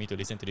sit beside me to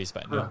listen to this.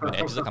 But when the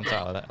episode comes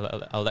out,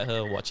 I'll let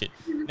her watch it.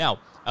 Now,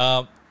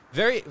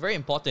 very, very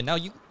important. Now,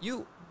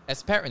 you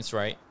as parents,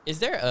 right? Is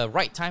there a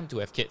right time to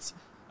have kids?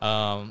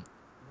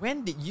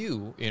 When did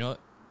you,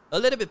 a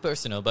little bit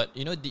personal, but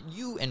did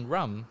you and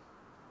Ram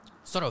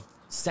sort of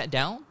sat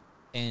down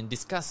and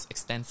discuss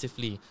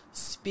extensively,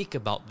 speak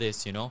about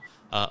this,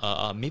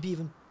 maybe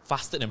even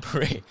fasted and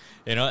pray,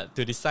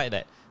 to decide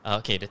that,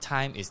 okay, the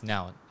time is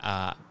now.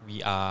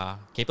 We are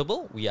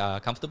capable, we are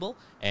comfortable,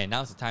 and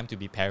now it's the time to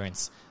be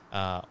parents.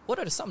 What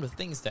are some of the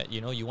things that,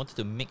 you wanted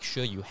to make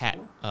sure you had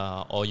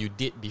or you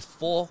did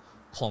before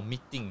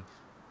committing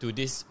to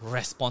this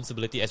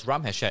responsibility? As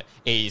Ram has shared,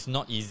 it's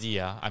not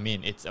easy. I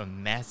mean, it's a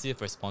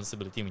massive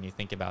responsibility when you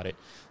think about it.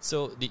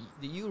 So did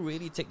you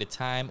really take the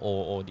time,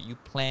 or did you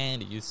plan,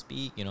 did you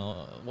speak,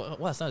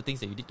 what are some of the things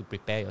that you did to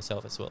prepare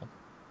yourself as well?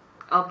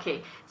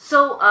 Okay,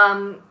 so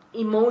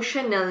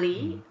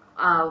emotionally,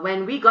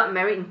 when we got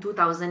married in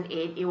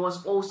 2008, it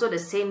was also the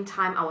same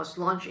time I was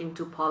launched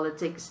into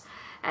politics.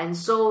 And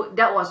so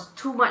that was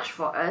too much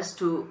for us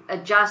to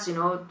adjust, you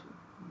know,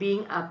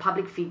 being a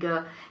public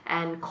figure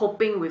and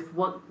coping with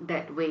work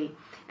that way.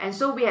 And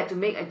so we had to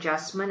make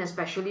adjustment,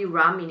 especially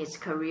Ram in his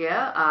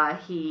career.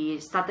 He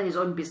started his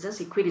own business.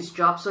 He quit his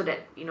job so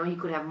that, you know, he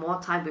could have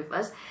more time with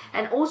us.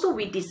 And also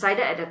we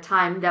decided at the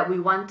time that we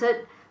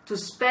wanted to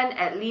spend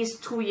at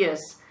least 2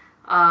 years,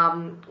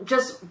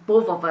 just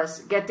both of us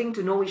getting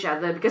to know each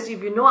other. Because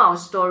if you know our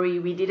story,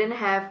 we didn't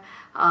have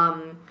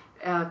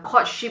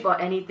courtship or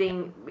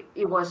anything.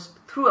 It was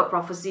through a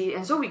prophecy.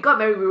 And so we got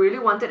married. We really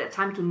wanted at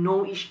time to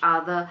know each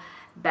other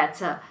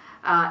better.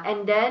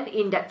 And then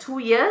in that 2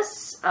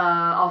 years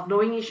of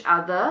knowing each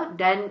other,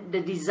 then the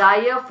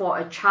desire for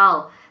a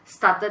child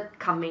started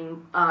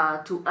coming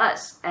to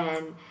us.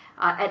 And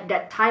at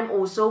that time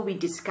also, we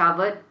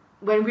discovered,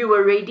 when we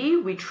were ready,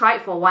 we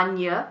tried for 1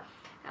 year,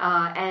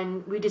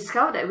 and we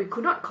discovered that we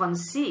could not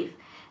conceive.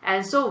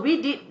 And so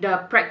we did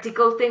the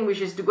practical thing,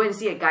 which is to go and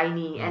see a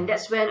gynae. And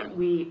that's when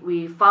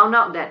we found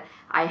out that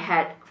I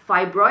had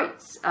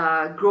fibroids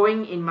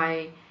growing in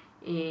my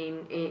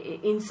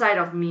inside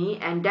of me,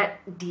 and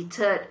that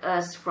deterred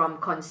us from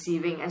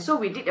conceiving. And so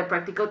we did the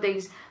practical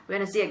things. We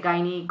went to see a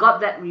gynae,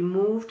 got that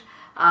removed,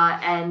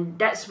 and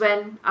that's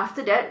when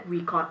after that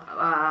we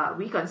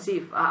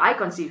conceived. I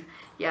conceived,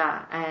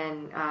 yeah,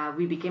 and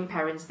we became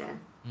parents then.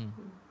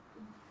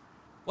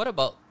 What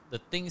about the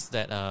things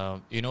that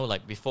you know,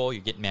 like before you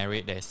get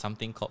married, there's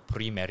something called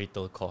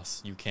premarital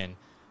course. You can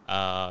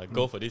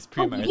go for this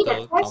premarital. You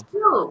did a test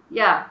too.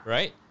 Yeah.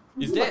 Right?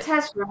 Is that a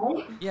test,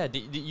 right? Yeah.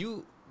 Did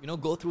you know,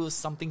 go through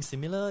something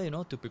similar, you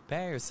know, to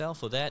prepare yourself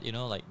for that, you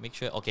know, like make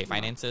sure, okay,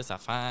 finances are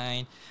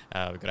fine,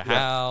 we got a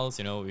house,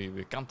 you know,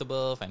 we're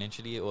comfortable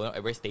financially, we're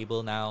very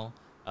stable now.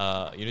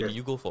 You know, did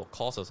you go for a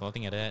course or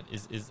something like that?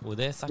 Was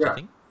there such a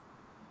thing?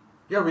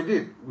 Yeah, we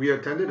did. We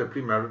attended a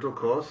premarital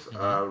course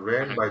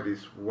ran by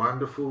this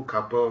wonderful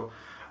couple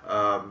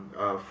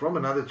from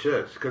another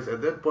church, because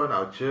at that point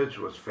our church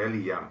was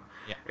fairly young,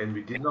 and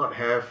we did not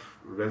have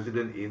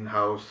resident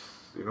in-house,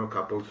 you know,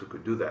 couples who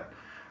could do that.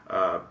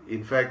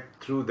 In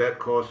fact, through that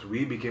course,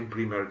 we became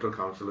premarital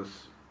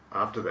counselors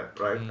after that,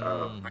 right?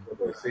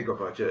 For the sake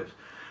of our church.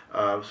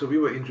 So we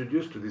were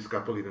introduced to this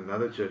couple in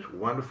another church,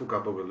 wonderful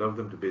couple, we love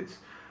them to bits.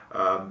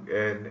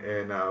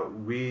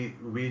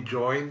 We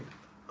joined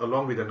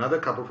along with another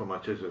couple from our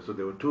church. So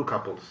there were 2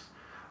 couples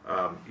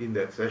in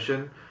that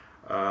session.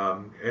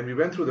 And we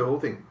went through the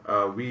whole thing.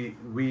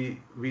 We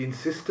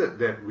insisted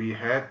that we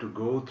had to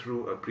go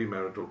through a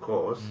premarital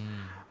course,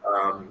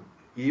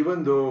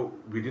 even though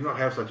we did not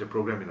have such a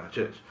program in our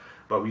church.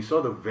 But we saw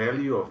the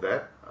value of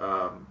that,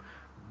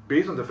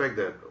 based on the fact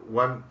that,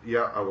 one,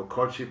 our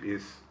courtship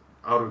is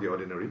out of the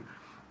ordinary,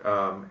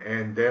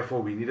 and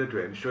therefore we needed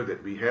to ensure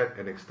that we had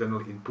an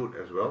external input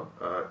as well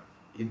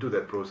into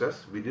that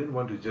process. We didn't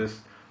want to just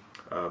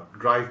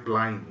drive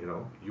blind, you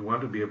know. You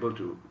want to be able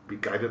to be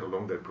guided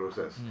along that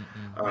process.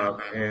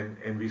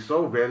 And we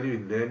saw value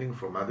in learning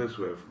from others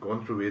who have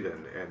gone through it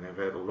and have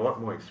had a lot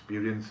more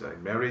experience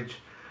in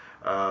marriage.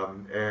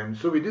 And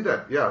so we did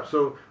that.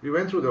 So we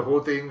went through the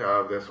whole thing.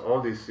 There's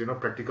all this, you know,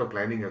 practical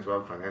planning as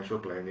well, financial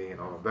planning and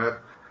all of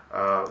that.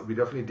 We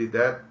definitely did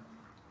that.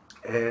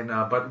 And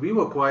but we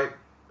were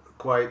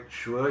quite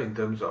sure in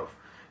terms of,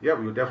 we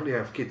will definitely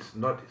have kids.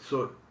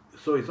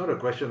 So it's not a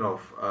question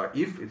of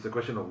if, it's a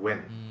question of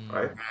when,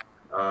 right?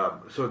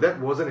 So that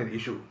wasn't an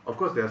issue. Of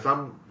course, there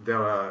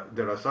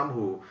are some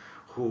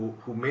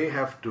who may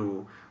have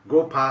to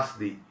go past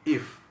the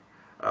if.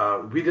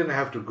 We didn't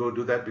have to go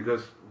do that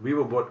because we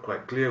were both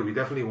quite clear. We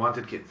definitely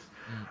wanted kids.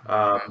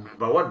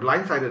 But what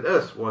blindsided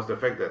us was the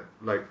fact that,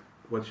 like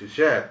what she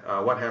shared,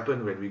 what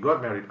happened when we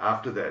got married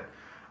after that,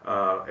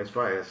 as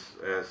far as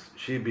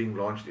she being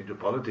launched into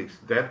politics,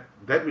 that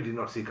we did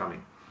not see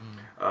coming.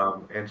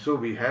 And so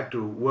we had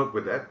to work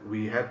with that.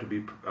 We had to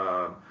be,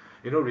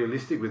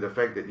 realistic with the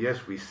fact that,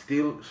 yes, we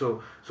still,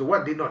 so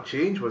what did not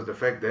change was the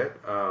fact that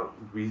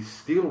we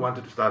still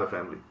wanted to start a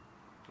family,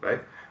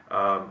 right?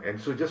 And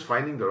so just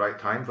finding the right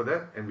time for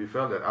that, and we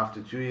felt that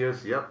after 2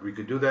 years, we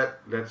could do that.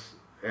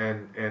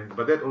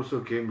 But that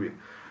also came with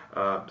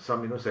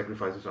some,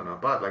 sacrifices on our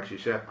part. Like she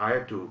said, I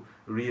had to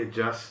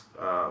readjust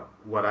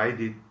what I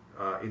did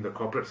in the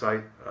corporate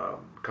side,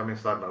 come and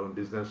start my own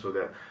business, so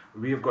that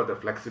we've got the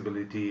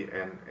flexibility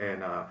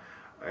and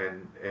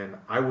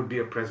I would be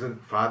a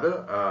present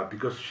father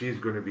because she's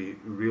going to be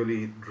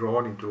really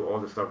drawn into all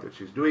the stuff that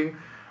she's doing,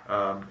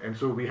 and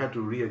so we had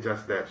to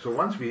readjust that. So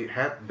once we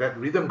had that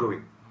rhythm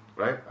going,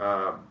 right,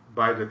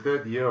 by the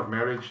 3rd year of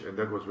marriage, and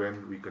that was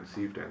when we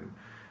conceived and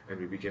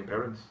we became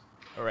parents.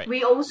 All right.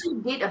 We also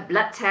did a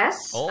blood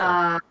test.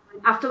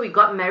 after we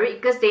got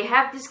married, because they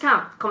have this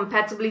kind of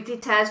compatibility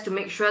test to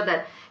make sure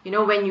that, you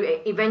know, when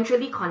you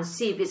eventually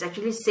conceive, it's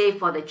actually safe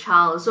for the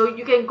child. So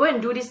you can go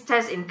and do this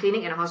test in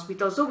clinic and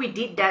hospital. So we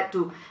did that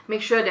to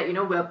make sure that, you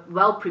know, we're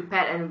well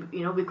prepared and,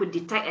 you know, we could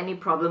detect any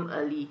problem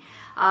early.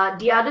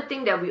 The other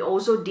thing that we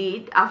also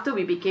did after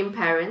we became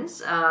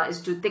parents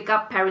is to take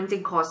up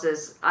parenting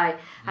courses. I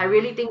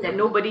really think that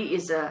nobody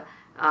is a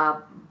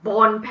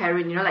born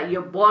parent, you know, like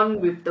you're born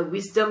with the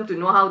wisdom to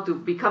know how to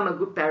become a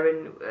good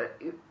parent.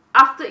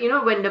 After, you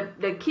know, when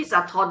the kids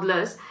are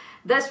toddlers,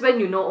 that's when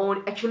you know,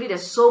 oh, actually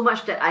there's so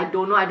much that I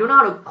don't know. I don't know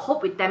how to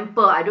cope with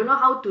temper. I don't know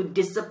how to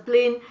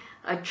discipline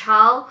a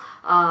child,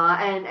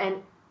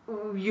 and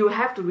you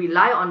have to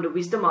rely on the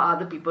wisdom of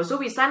other people. So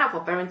we sign up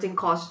for parenting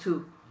course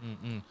too.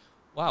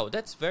 Wow,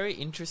 that's very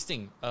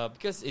interesting,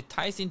 because it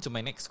ties into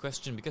my next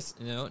question, because,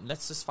 you know,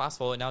 let's just fast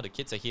forward now, the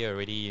kids are here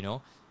already, you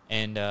know,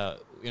 and,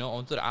 you know, I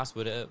wanted to ask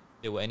whether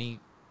there were any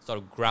sort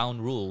of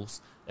ground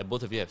rules that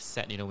both of you have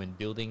set, you know, when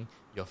building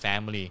your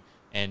family,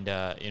 and,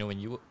 you know, when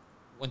you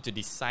want to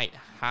decide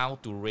how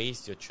to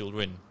raise your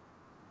children.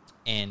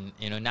 And,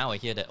 you know, now I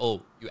hear that,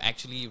 oh, you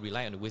actually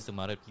rely on the wisdom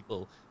of other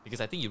people, because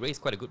I think you raised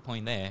quite a good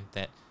point there,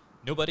 that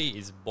nobody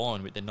is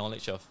born with the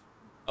knowledge of,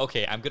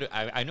 okay,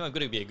 I know I'm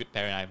gonna be a good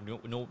parent. I have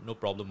no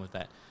problem with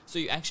that. So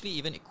you actually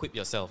even equip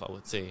yourself, I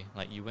would say.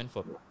 Like, you went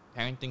for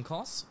parenting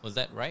course, was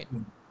that right?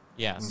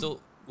 Yeah. So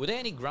were there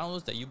any ground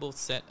rules that you both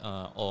set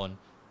on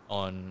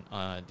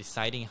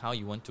deciding how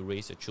you want to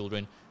raise your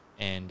children?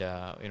 And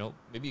you know,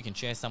 maybe you can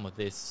share some of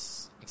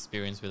this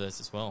experience with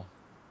us as well.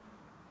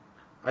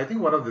 I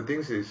think one of the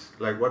things is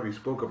like what we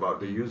spoke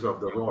about, the use of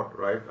the rod,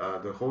 right?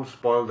 The whole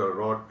spoil the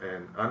rod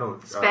and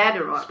spare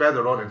the rod. Spare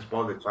the rod and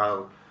spoil the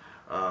child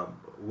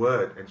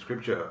word and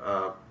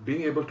scripture.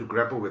 Being able to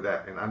grapple with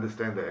that and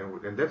understand that,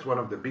 and that's one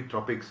of the big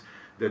topics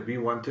that we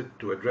wanted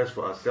to address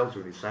for ourselves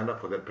when we signed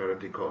up for that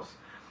parenting course.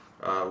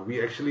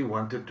 We actually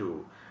wanted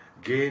to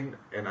gain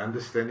an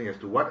understanding as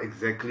to what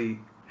exactly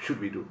should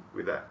we do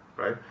with that,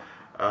 right?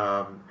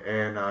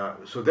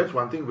 So that's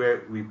one thing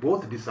where we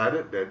both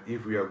decided that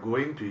if we are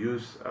going to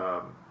use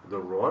the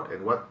rod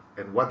and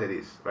what that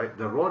is, right?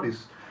 The rod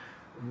is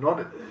not,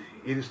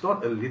 it is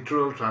not a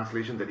literal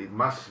translation that it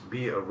must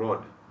be a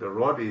rod. The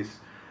rod is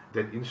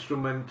that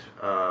instrument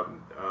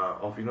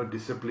of, you know,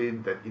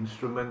 discipline, that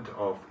instrument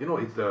of, you know,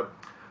 it's the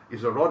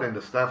rod and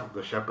the staff of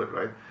the shepherd,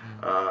 right?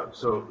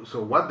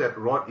 So what that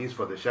rod is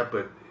for the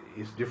shepherd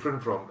is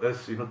different from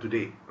us, you know,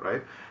 today,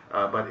 right?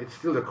 But it's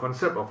still, the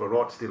concept of a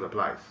rod still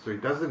applies. So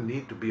it doesn't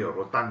need to be a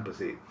rotan per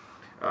se.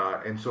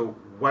 And so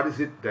what is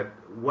it that,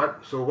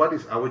 what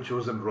is our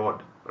chosen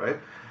rod, right?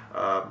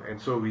 And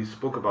so we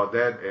spoke about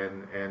that,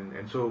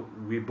 and so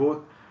we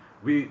both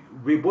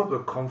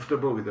were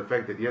comfortable with the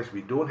fact that yes,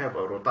 we don't have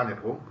a rotan at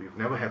home. We've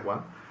never had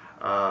one,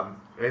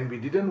 and we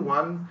didn't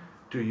want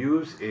to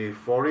use a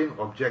foreign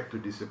object to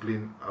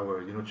discipline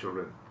our, you know,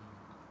 children.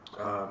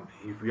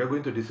 If we are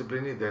going to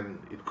discipline it, then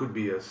it could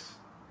be us,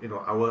 you know,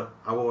 our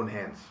own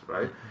hands,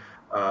 right?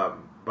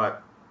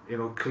 But, you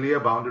know,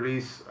 clear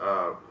boundaries.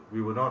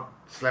 We would not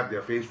slap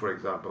their face, for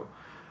example.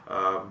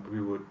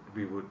 We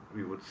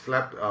would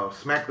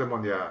smack them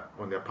on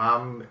their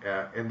palm,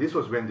 and this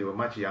was when they were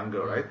much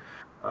younger, right?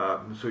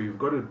 So you've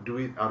got to do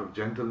it out of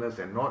gentleness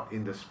and not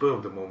in the spur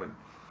of the moment,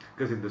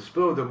 because in the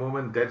spur of the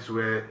moment, that's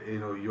where, you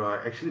know, you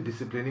are actually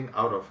disciplining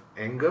out of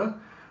anger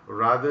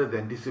rather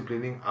than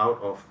disciplining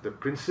out of the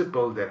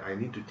principle that I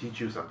need to teach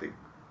you something,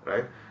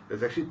 right?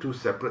 There's actually two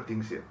separate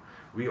things here.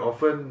 We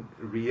often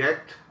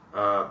react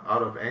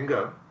out of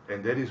anger,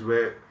 and that is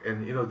where,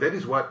 and you know, that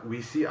is what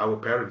we see our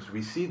parents.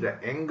 We see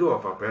the anger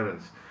of our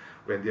parents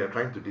when they are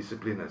trying to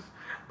discipline us.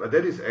 But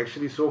that is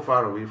actually so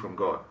far away from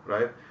God,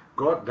 right?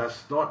 God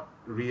does not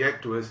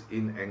react to us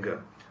in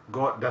anger.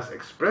 God does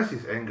express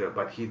his anger,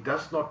 but he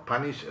does not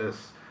punish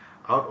us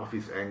out of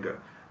his anger.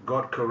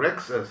 God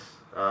corrects us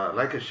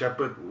like a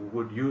shepherd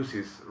would use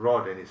his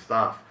rod and his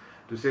staff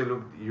to say,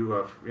 look, you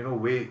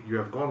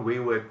have gone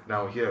wayward,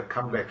 now here,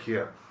 come back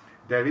here.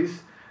 There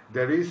is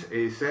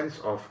a sense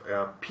of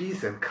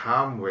peace and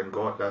calm when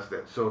God does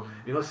that. So,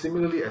 you know,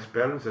 similarly as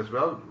parents as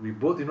well, we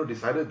both, you know,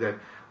 decided that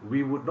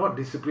we would not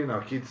discipline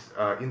our kids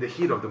in the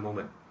heat of the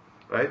moment,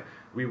 right?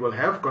 We will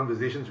have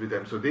conversations with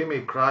them. So they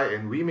may cry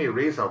and we may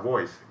raise our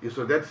voice.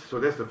 So that's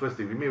the first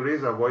thing. We may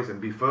raise our voice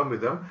and be firm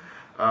with them.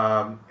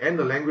 And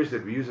the language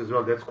that we use as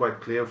well, that's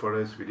quite clear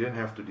for us. We didn't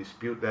have to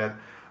dispute that.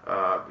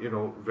 You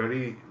know,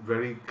 very,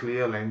 very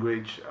clear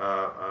language.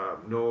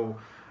 You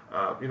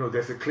know,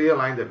 there's a clear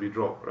line that we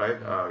draw, right?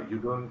 You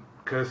don't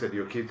curse at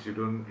your kids. You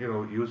don't, you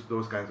know, use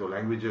those kinds of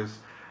languages.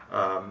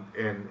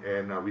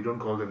 And we don't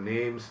call them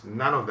names.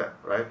 None of that,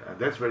 right? And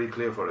that's very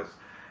clear for us.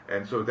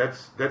 And so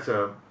that's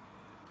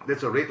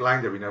a red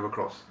line that we never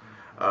cross.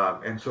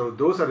 And so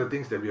those are the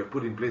things that we have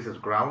put in place as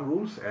ground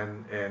rules.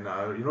 And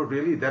you know,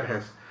 really that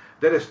has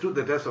stood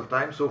the test of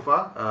time so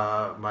far.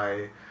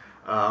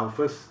 Our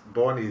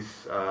firstborn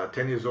is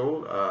 10 years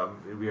old.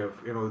 We have,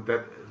 you know,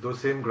 those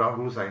same ground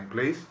rules are in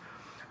place.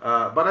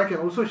 But I can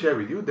also share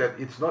with you that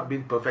it's not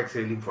been perfect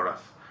sailing for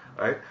us,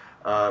 right?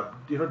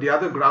 You know, the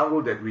other ground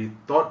rule that we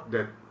thought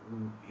that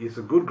is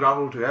a good ground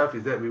rule to have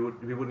is that we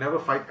would never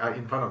fight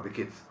in front of the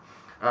kids.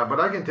 But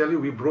I can tell you,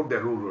 we broke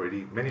that rule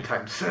already many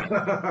times.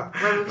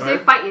 When we say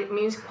fight, it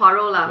means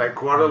quarrel lah. Like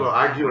quarrel or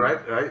argue,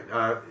 right?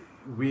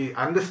 We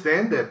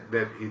understand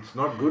that it's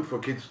not good for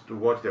kids to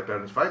watch their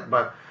parents fight,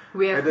 but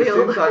at the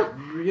same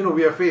time,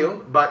 we have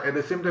failed. But at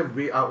the same time,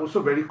 we are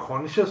also very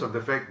conscious of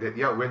the fact that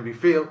when we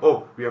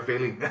fail, we are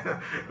failing,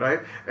 right?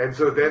 And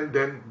so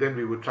then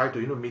we would try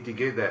to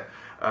mitigate that.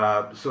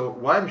 So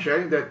why I'm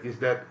sharing that is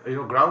that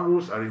ground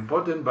rules are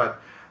important,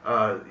 but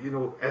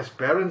as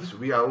parents,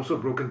 we are also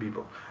broken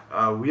people.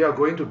 We are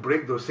going to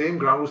break those same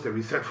ground rules that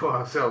we set for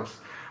ourselves.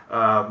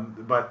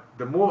 But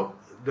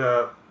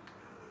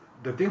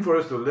the thing for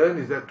us to learn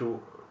is that to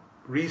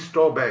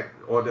restore back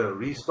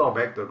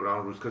the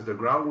ground rules, because the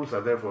ground rules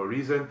are there for a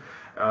reason.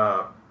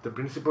 The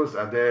principles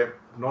are there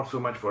not so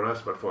much for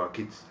us but for our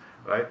kids,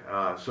 right?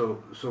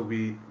 So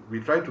we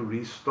try to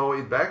restore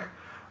it back,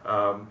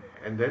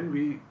 and then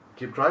we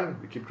keep trying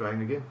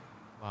again.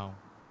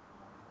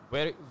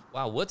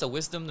 Wow, words of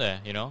wisdom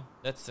there.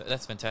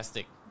 That's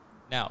fantastic.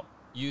 Now,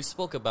 you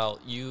spoke about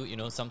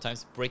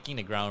sometimes breaking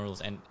the ground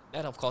rules, and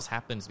that of course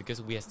happens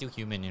because we are still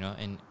human,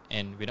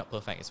 and we're not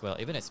perfect as well.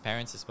 Even as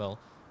parents as well,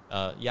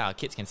 our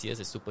kids can see us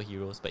as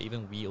superheroes, but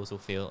even we also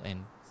fail,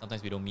 and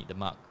sometimes we don't meet the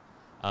mark.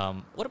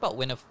 What about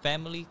when a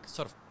family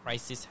sort of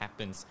crisis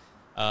happens?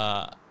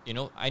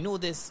 I know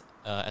this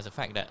as a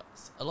fact that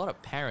a lot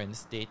of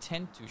parents, they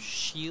tend to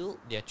shield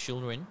their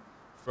children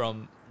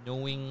from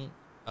knowing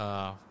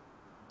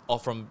or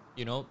from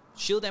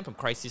shield them from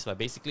crisis, but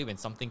basically when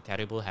something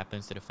terrible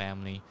happens to the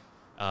family,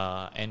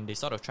 and they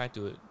sort of try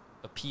to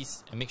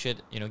appease and make sure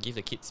give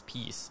the kids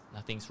peace.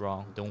 Nothing's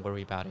wrong, don't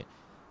worry about it.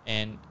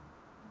 And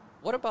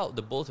what about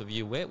the both of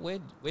you? Where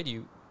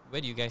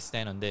do you guys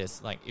stand on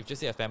this? Like, if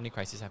just say a family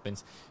crisis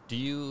happens, do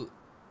you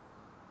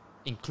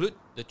include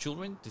the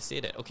children to say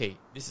that, okay,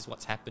 this is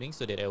what's happening,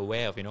 so that they're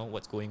aware of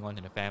what's going on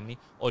in the family?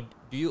 Or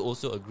do you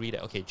also agree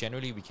that, okay,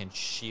 generally we can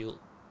shield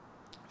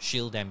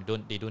them,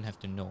 they don't have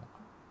to know?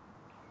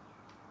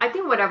 I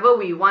think whatever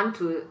we want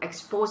to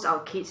expose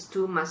our kids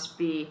to must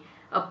be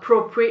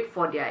appropriate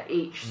for their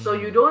age. So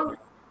you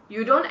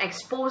don't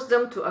expose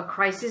them to a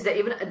crisis that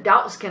even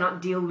adults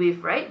cannot deal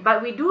with, right?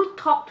 But we do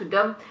talk to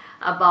them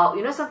about,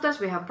 sometimes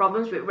we have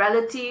problems with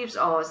relatives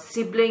or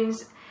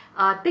siblings,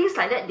 things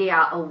like that. They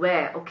are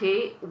aware,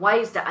 okay, why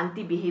is the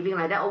auntie behaving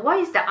like that, or why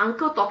is the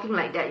uncle talking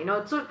like that,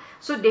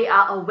 so they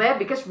are aware,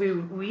 because we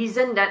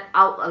reason that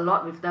out a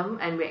lot with them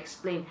and we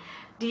explain.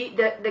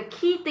 The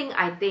key thing,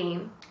 I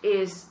think,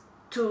 is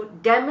to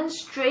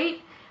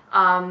demonstrate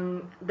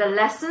the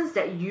lessons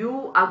that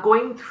you are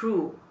going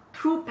through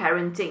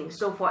parenting.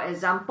 So for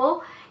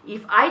example,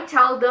 if I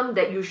tell them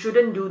that you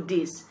shouldn't do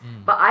this,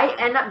 but I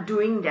end up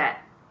doing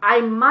that,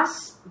 I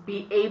must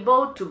be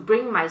able to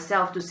bring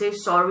myself to say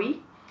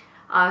sorry.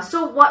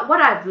 So what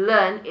I've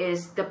learned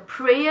is the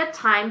prayer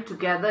time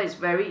together is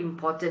very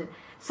important.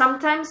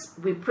 Sometimes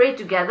we pray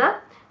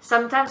together.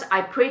 Sometimes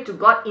I pray to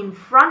God in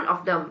front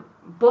of them,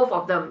 both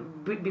of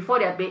them, before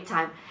their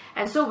bedtime.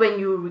 And so when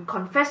you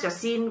confess your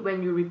sin,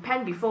 when you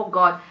repent before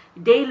God,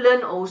 they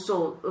learn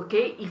also,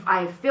 okay, if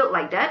I felt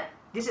like that,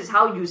 this is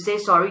how you say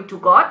sorry to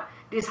God.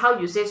 This is how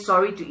you say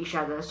sorry to each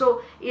other.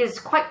 So it's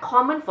quite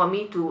common for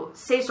me to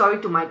say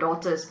sorry to my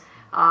daughters.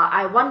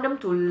 I want them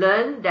to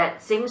learn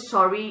that saying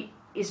sorry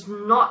is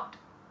not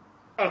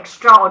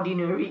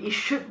extraordinary. It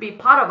should be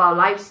part of our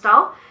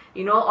lifestyle.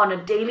 On a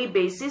daily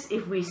basis.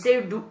 If we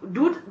say do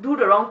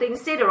the wrong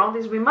things, say the wrong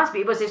things, we must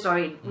be able to say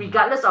sorry,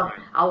 regardless of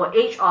our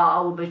age or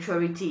our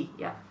maturity.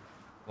 Yeah.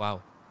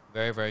 Wow,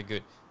 very, very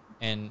good.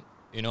 And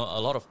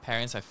a lot of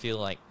parents, I feel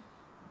like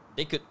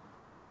they could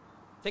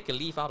take a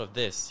leaf out of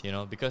this,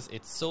 because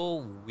it's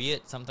so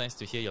weird sometimes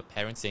to hear your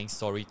parents saying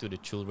sorry to the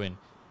children.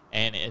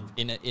 And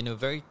in a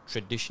very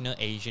traditional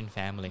Asian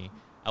family,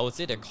 I would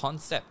say the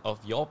concept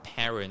of your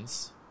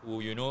parents who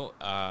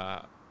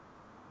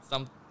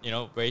some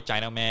very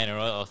China man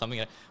or something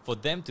like that, for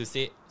them to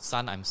say,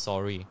 "Son, I'm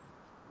sorry,"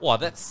 wow,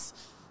 that's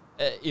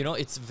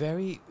it's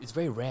very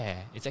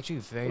rare. It's actually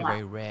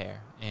very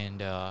rare.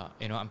 And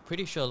I'm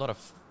pretty sure a lot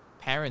of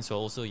parents or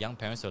also young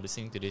parents who are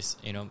listening to this,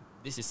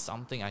 this is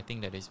something I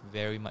think that is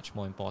very much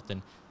more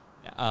important.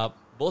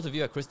 Both of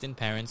you are Christian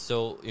parents,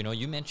 so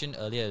you mentioned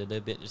earlier a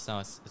little bit just now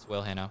as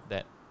well, Hannah,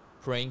 that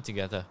praying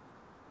together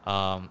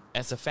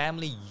as a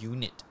family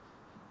unit,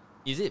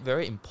 is it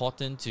very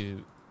important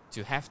to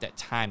have that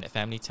time, that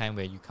family time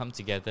where you come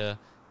together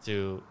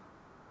to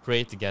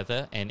pray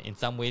together? And in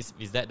some ways,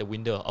 is that the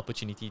window of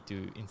opportunity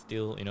to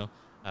instill,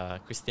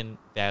 Christian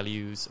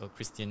values or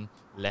Christian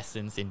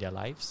lessons in their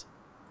lives?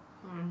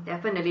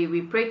 Definitely.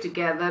 We pray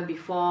together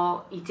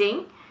before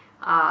eating.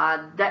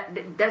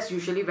 That's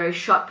usually very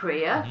short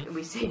prayer.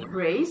 We say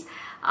grace.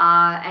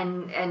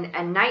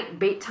 And night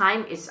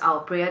bedtime is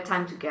our prayer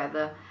time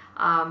together.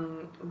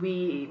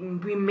 We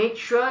make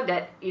sure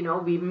that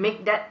we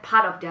make that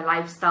part of their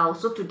lifestyle.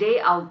 So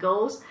today our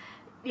girls,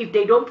 if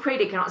they don't pray,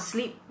 they cannot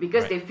sleep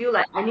because they feel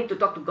like, I need to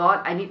talk to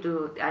God. I need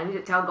to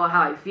tell God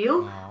how I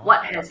feel,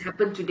 what has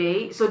happened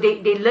today. So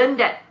they learn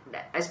that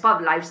as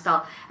part of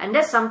lifestyle, and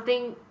that's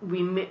something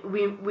we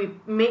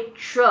make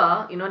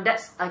sure, you know,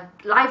 that's a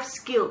life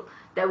skill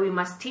that we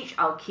must teach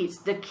our kids.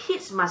 The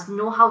kids must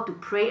know how to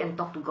pray and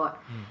talk to God.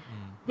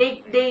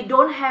 They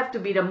don't have to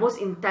be the most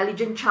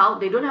intelligent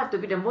child. They don't have to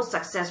be the most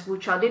successful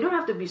child. They don't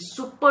have to be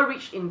super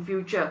rich in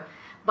future.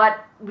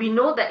 But we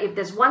know that if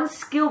there's one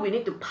skill we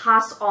need to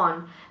pass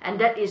on, and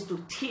that is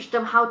to teach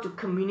them how to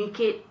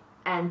communicate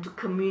and to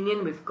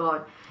communion with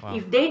God. Wow.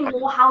 If they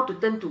know how to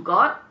turn to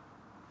God,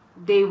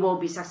 they will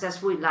be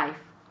successful in life.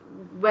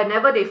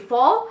 Whenever they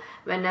fall,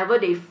 whenever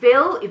they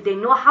fail, if they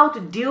know how to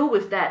deal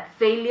with that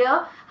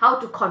failure, how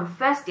to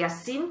confess their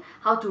sin,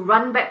 how to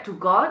run back to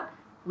God,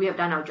 we have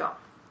done our job.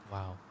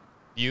 Wow.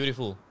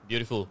 Beautiful,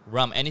 beautiful.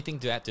 Ram, anything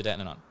to add to that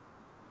or not?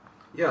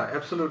 Yeah,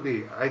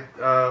 absolutely.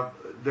 Our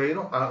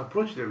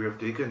approach that we have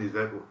taken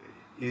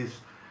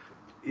is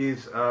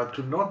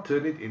to not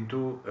turn it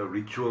into a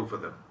ritual for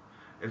them.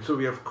 And so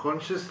we have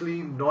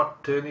consciously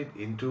not turned it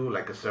into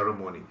like a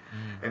ceremony.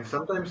 And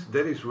sometimes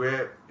that is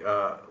where,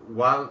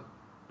 while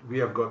we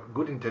have got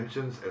good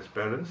intentions as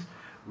parents,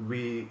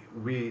 we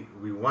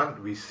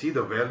see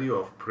the value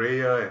of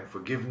prayer and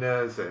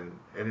forgiveness and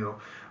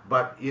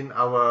but in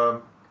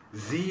our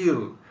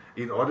zeal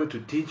in order to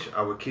teach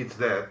our kids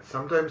that,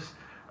 sometimes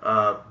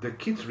the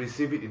kids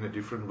receive it in a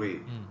different way.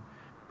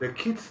 The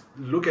kids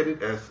look at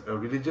it as a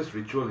religious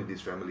ritual in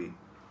this family,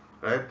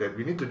 right? That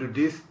we need to do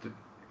this,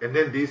 and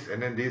then this,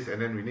 and then this,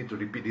 and then we need to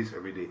repeat this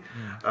every day.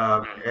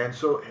 And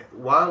so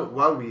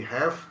while we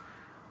have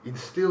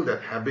instilled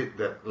that habit,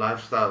 that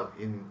lifestyle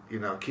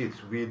in our kids,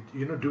 we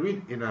do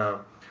it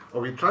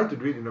we try to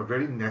do it in a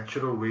very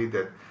natural way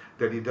that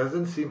it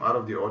doesn't seem out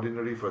of the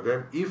ordinary for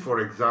them. If, for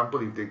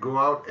example, if they go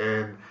out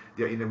and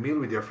they're in a meal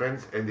with their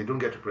friends and they don't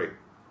get to pray,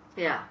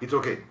 it's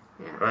okay,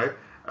 right?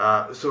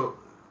 So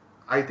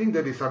I think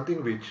that is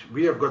something which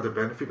we have got the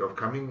benefit of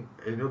coming,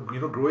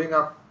 growing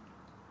up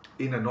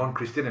in a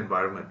non-Christian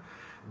environment,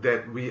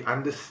 that we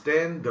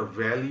understand the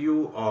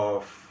value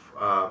of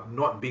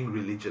not being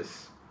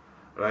religious,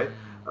 right?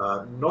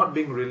 Not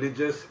being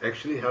religious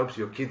actually helps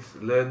your kids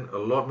learn a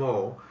lot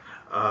more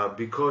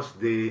because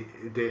they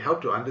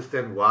help to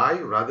understand why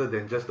rather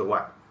than just the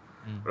what,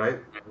 right?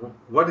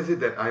 What is it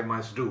that I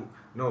must do?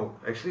 No,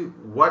 actually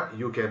what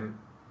you can,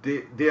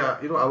 they are,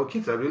 our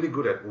kids are really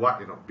good at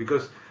what,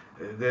 because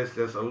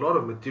there's a lot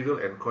of material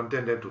and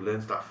content there to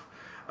learn stuff.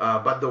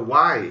 But the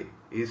why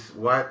is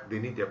what they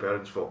need their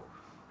parents for,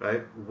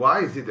 right? Why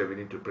is it that we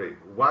need to pray?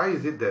 Why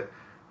is it that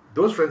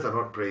those friends are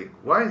not praying?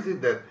 Why is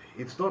it that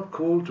it's not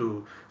cool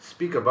to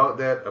speak about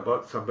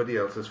somebody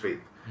else's faith,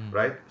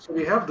 right? So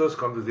we have those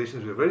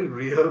conversations, very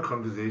real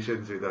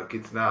conversations with our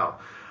kids now,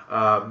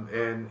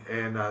 and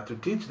to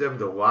teach them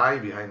the why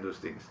behind those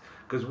things.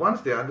 Because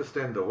once they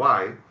understand the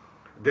why,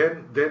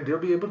 then they'll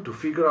be able to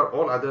figure out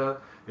all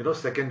other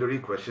secondary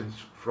questions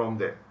from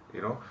there,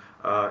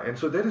 and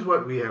so that is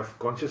what we have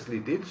consciously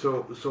did.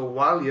 So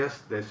while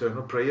yes, there's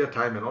prayer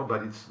time and all,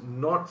 but it's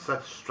not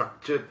such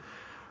structured,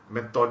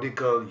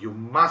 methodical. You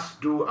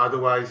must do,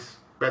 otherwise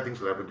bad things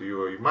will happen to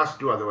you, or you must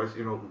do, otherwise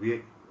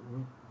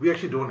we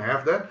actually don't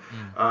have that.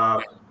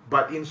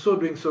 But in so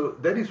doing, so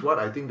that is what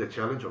I think the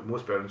challenge of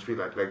most parents feel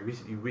like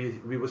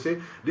we will say,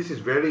 this is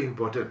very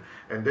important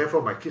and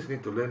therefore my kids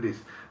need to learn this,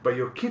 but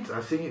your kids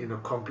are seeing it in a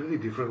completely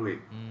different way,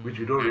 which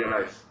you don't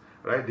realize,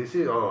 right? They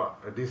say, oh,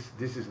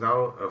 this is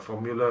now a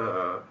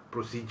formula, a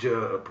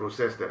procedure, a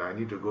process that I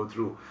need to go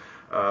through.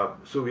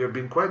 So we have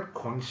been quite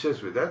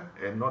conscious with that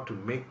and not to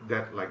make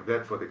that like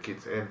that for the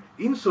kids. And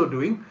in so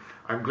doing,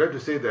 I'm glad to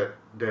say that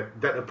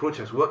approach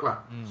has worked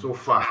so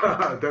far.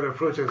 That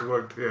approach has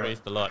worked. Yeah. Praise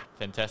the Lord.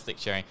 Fantastic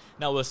sharing.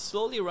 Now we're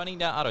slowly running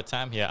down out of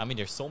time here. I mean,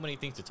 there's so many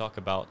things to talk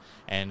about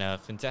and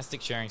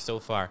fantastic sharing so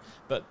far.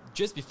 But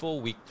just before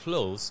we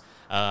close,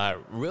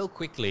 real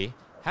quickly,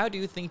 how do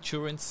you think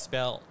children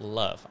spell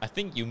love? I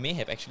think you may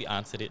have actually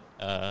answered it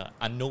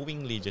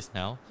unknowingly just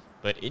now.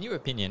 But in your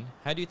opinion,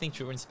 how do you think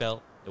children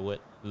spell the word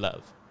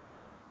love?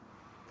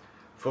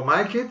 For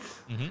my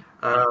kids,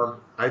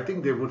 I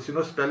think they would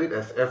spell it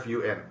as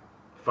F-U-N,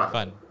 fun.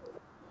 Fun.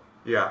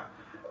 Yeah,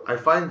 I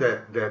find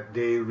that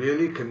they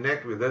really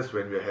connect with us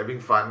when we're having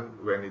fun,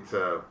 when it's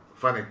a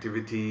fun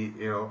activity.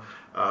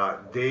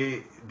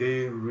 They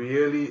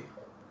really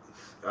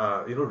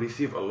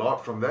receive a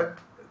lot from that.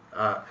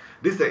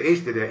 This is the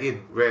age that they're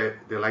in,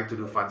 where they like to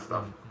do fun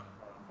stuff,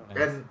 nice.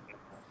 And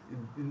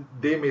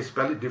they may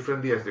spell it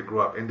differently as they grow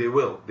up, and they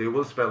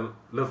will spell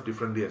love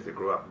differently as they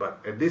grow up. But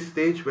at this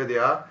stage where they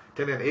are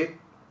 10 and 8,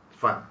 it's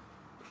fun.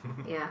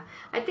 Yeah,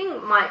 I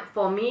think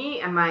for me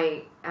and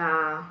my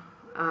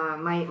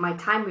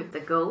time with the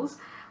girls,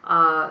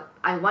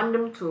 I want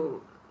them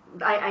to,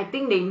 I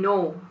think they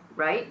know,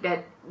 right,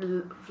 that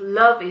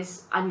love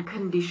is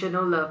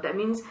unconditional love. That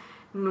means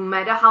no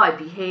matter how I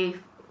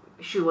behave,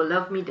 she will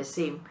love me the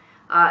same.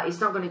 It's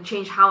not going to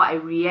change how I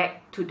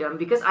react to them,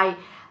 because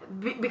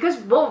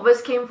both of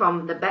us came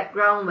from the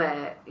background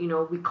where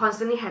we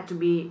constantly had to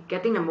be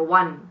getting number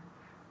one.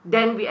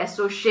 Then we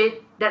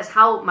associate that's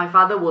how my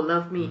father will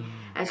love me,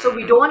 and so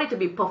we don't want it to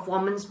be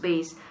performance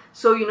based.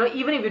 So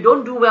even if you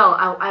don't do well,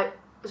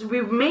 So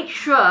we make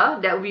sure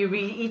that we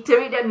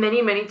reiterate that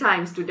many, many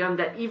times to them,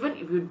 that even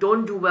if you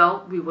don't do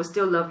well, we will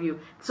still love you.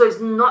 So it's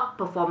not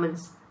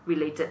performance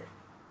related.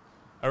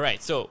 All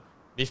right. So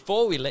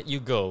before we let you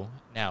go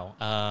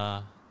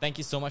now, thank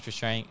you so much for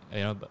sharing,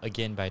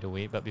 again, by the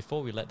way, but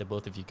before we let the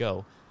both of you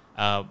go,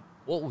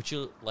 what would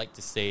you like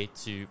to say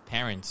to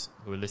parents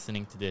who are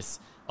listening to this?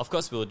 Of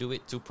course, we'll do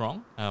it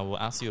two-prong. We'll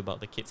ask you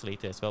about the kids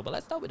later as well. But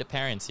let's start with the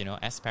parents,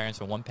 as parents,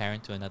 from one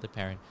parent to another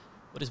parent.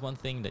 What is one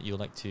thing that you'd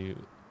like to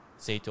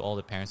say to all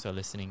the parents who are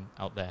listening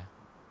out there?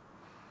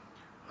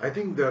 I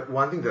think that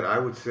one thing that I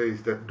would say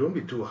is that don't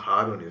be too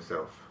hard on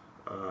yourself.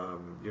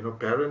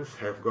 Parents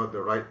have got the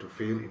right to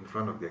fail in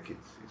front of their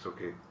kids. It's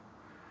okay.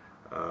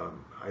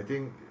 I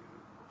think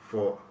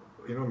for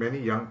many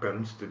young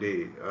parents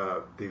today,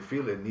 they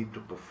feel a need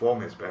to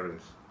perform as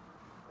parents,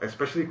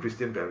 especially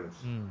Christian parents.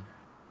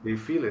 They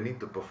feel a need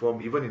to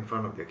perform even in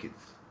front of their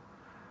kids.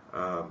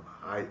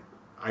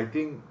 I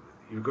think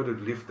you've got to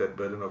lift that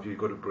burden of you. You've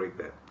got to break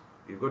that.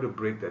 You've got to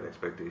break that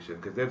expectation,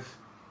 because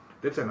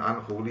that's an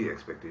unholy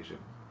expectation,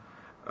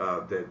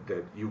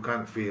 that you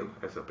can't fail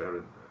as a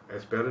parent.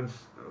 As parents,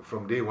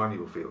 from day one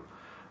you'll fail.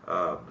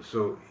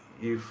 So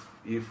if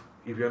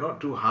you're not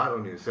too hard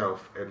on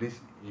yourself, at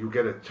least you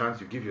get a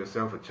chance. You give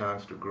yourself a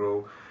chance to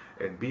grow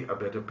and be a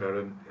better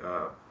parent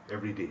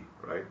every day,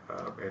 right?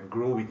 And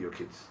grow with your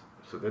kids.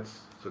 So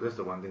that's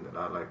the one thing that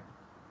I like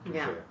to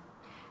share.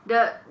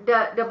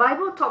 The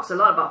Bible talks a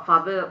lot about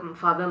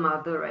father,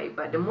 mother, right?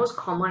 But the most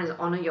common is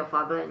honor your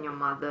father and your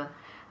mother.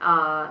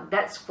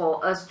 That's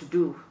for us to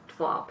do,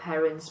 for our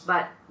parents.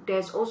 But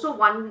there's also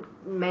one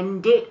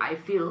mandate, I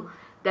feel,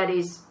 that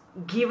is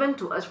given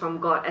to us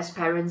from God as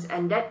parents,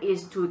 and that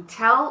is to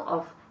tell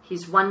of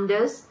His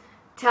wonders,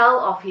 tell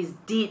of His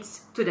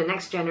deeds to the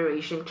next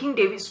generation. King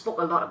David spoke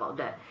a lot about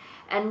that.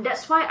 And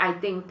that's why I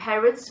think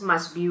parents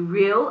must be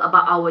real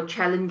about our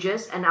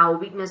challenges and our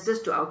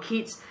weaknesses to our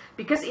kids,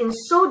 because in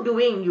so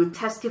doing, you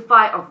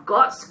testify of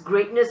God's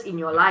greatness in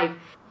your life,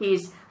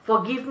 His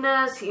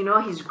forgiveness,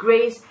 His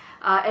grace.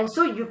 And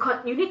so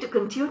you need to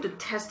continue to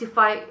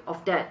testify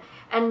of that.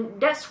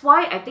 And that's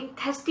why I think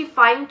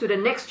testifying to the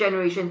next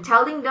generation,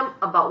 telling them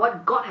about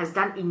what God has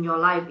done in your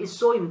life, is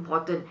so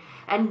important.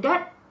 And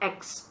that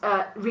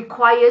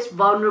requires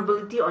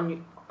vulnerability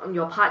on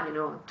your part,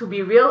 to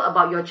be real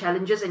about your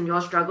challenges and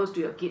your struggles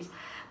to your kids.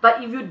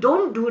 But if you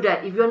don't do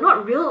that, if you're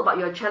not real about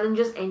your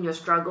challenges and your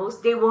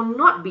struggles, they will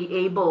not be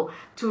able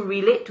to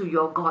relate to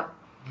your God.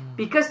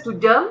 Because to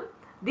them,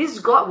 this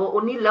God will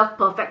only love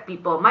perfect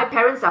people. My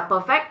parents are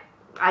perfect.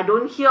 I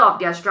don't hear of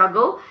their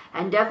struggle,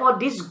 and therefore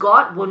this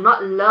God will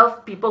not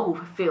love people who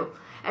fail.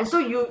 And so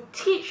you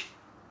teach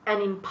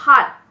and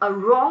impart a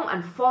wrong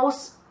and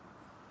false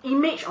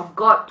image of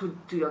God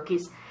to your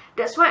kids.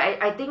 That's why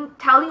I think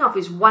telling of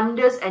His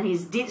wonders and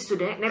His deeds to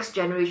the next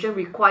generation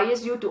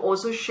requires you to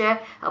also share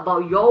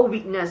about your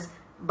weakness,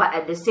 but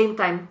at the same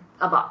time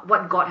about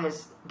what God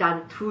has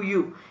done through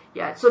you.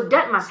 Yeah, so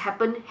that must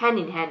happen hand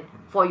in hand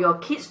for your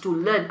kids to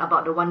learn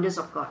about the wonders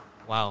of God.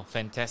 Wow,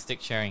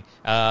 fantastic sharing.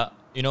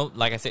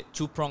 Like I said,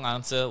 two-pronged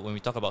answer when we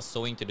talk about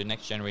sowing to the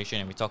next generation,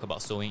 and we talk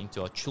about sowing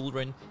into our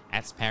children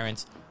as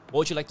parents. What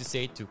would you like to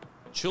say to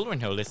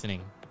children who are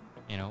listening?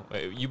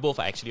 You both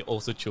are actually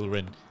also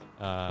children.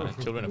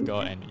 Children of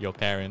God and your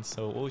parents.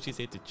 So what would you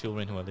say to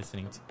children who are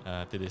listening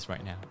to this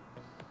right now?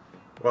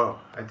 Well,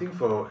 I think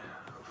for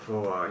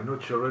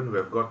children who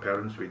have got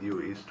parents with you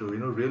is to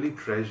really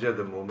treasure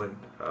the moment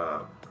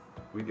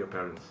with your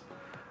parents.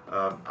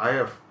 I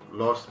have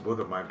lost both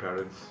of my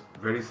parents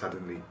very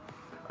suddenly.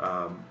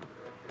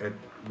 And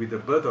with the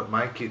birth of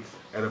my kids,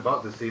 at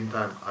about the same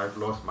time, I've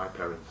lost my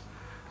parents.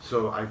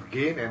 So I've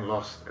gained and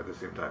lost at the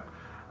same time.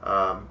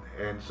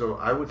 And so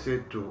I would say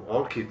to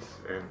all kids,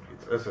 and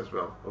it's us as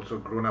well, also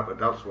grown-up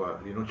adults who are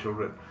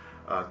children,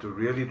 to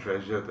really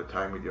treasure the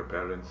time with your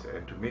parents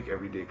and to make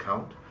every day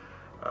count.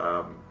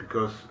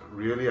 Because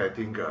really, I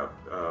think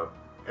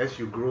as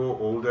you grow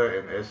older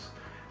and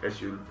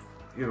as you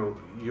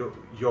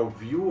your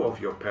view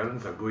of your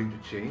parents are going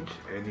to change,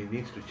 and it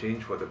needs to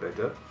change for the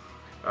better.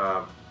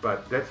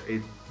 But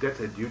that's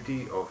a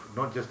duty of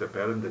not just the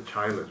parent, the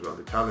child as well.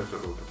 The child has a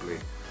role to play.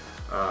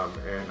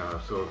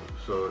 So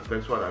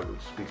that's what I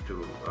would speak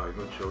to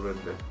children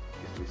that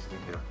is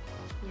listening here.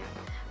 Yeah.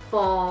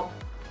 For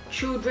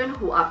children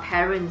who are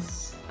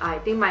parents, I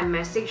think my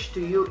message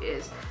to you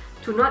is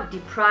to not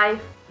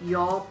deprive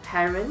your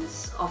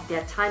parents of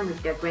their time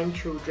with their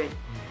grandchildren.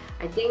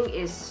 I think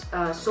it's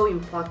so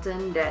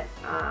important that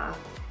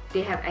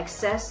they have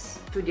access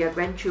to their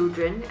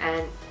grandchildren,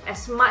 and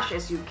as much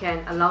as you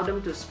can, allow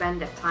them to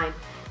spend that time.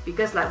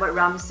 Because like what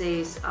Ram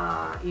says,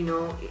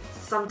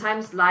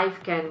 sometimes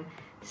life can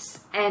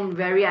end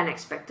very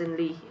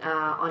unexpectedly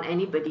on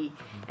anybody,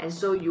 and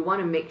so you want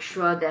to make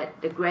sure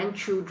that the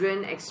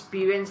grandchildren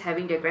experience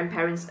having their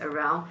grandparents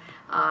around,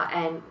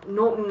 and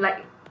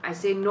like I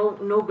say,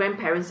 no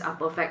grandparents are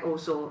perfect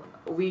also.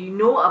 We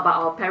know about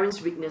our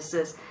parents'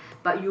 weaknesses,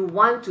 but you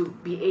want to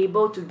be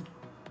able to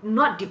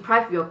not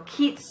deprive your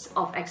kids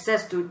of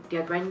access to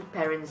their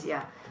grandparents.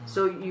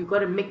 So you got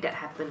to make that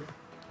happen.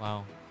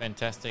 Wow,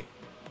 fantastic.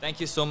 Thank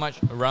you so much,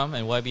 Ram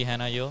and YB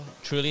Hannah Yeoh.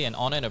 Truly an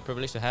honor and a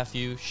privilege to have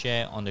you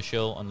share on the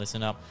show on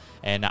Listen Up.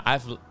 And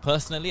I've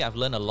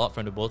learned a lot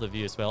from the both of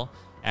you as well.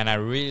 And I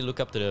really look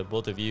up to the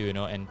both of you,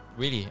 and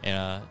really,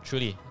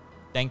 truly,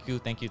 thank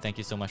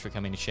you so much for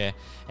coming to share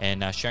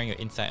and sharing your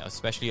insight,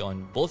 especially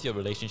on both your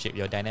relationship,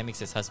 your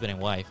dynamics as husband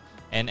and wife,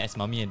 and as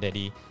mommy and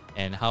daddy,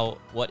 and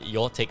what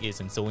your take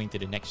is in sowing to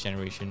the next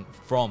generation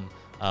from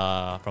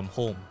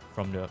home,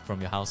 from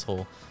your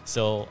household.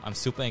 So I'm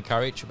super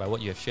encouraged by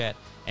what you have shared.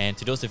 And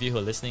to those of you who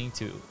are listening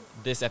to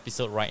this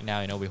episode right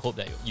now, we hope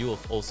that you will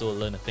also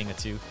learn a thing or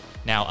two.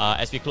 Now,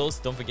 as we close,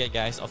 don't forget,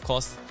 guys, of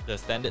course, the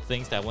standard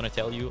things that I want to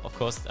tell you. Of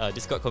course,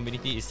 Discord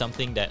community is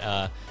something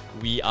that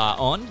we are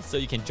on, so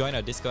you can join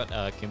our Discord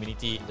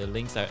community. The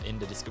links are in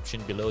the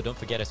description below. Don't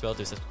forget as well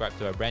to subscribe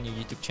to our brand new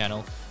YouTube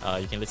channel.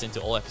 You can listen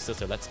to all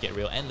episodes of Let's Get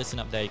Real and listen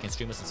up there. You can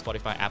stream us on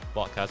Spotify,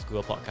 Apple Podcasts,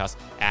 Google Podcasts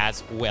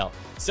as well.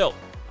 So,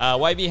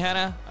 YB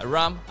Hannah,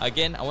 Ram,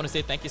 again, I want to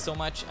say thank you so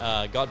much.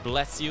 God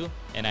bless you,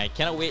 and I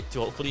cannot wait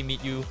to hopefully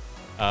meet you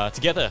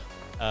together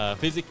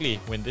physically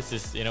when this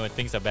is, when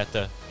things are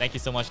better. Thank you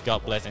so much.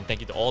 God bless, and thank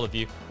you to all of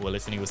you who are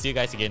listening. We'll see you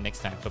guys again next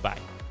time. Bye bye.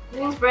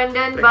 Thanks,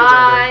 Brandon. Thank you,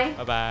 Bye. Brandon.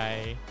 Bye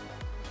bye.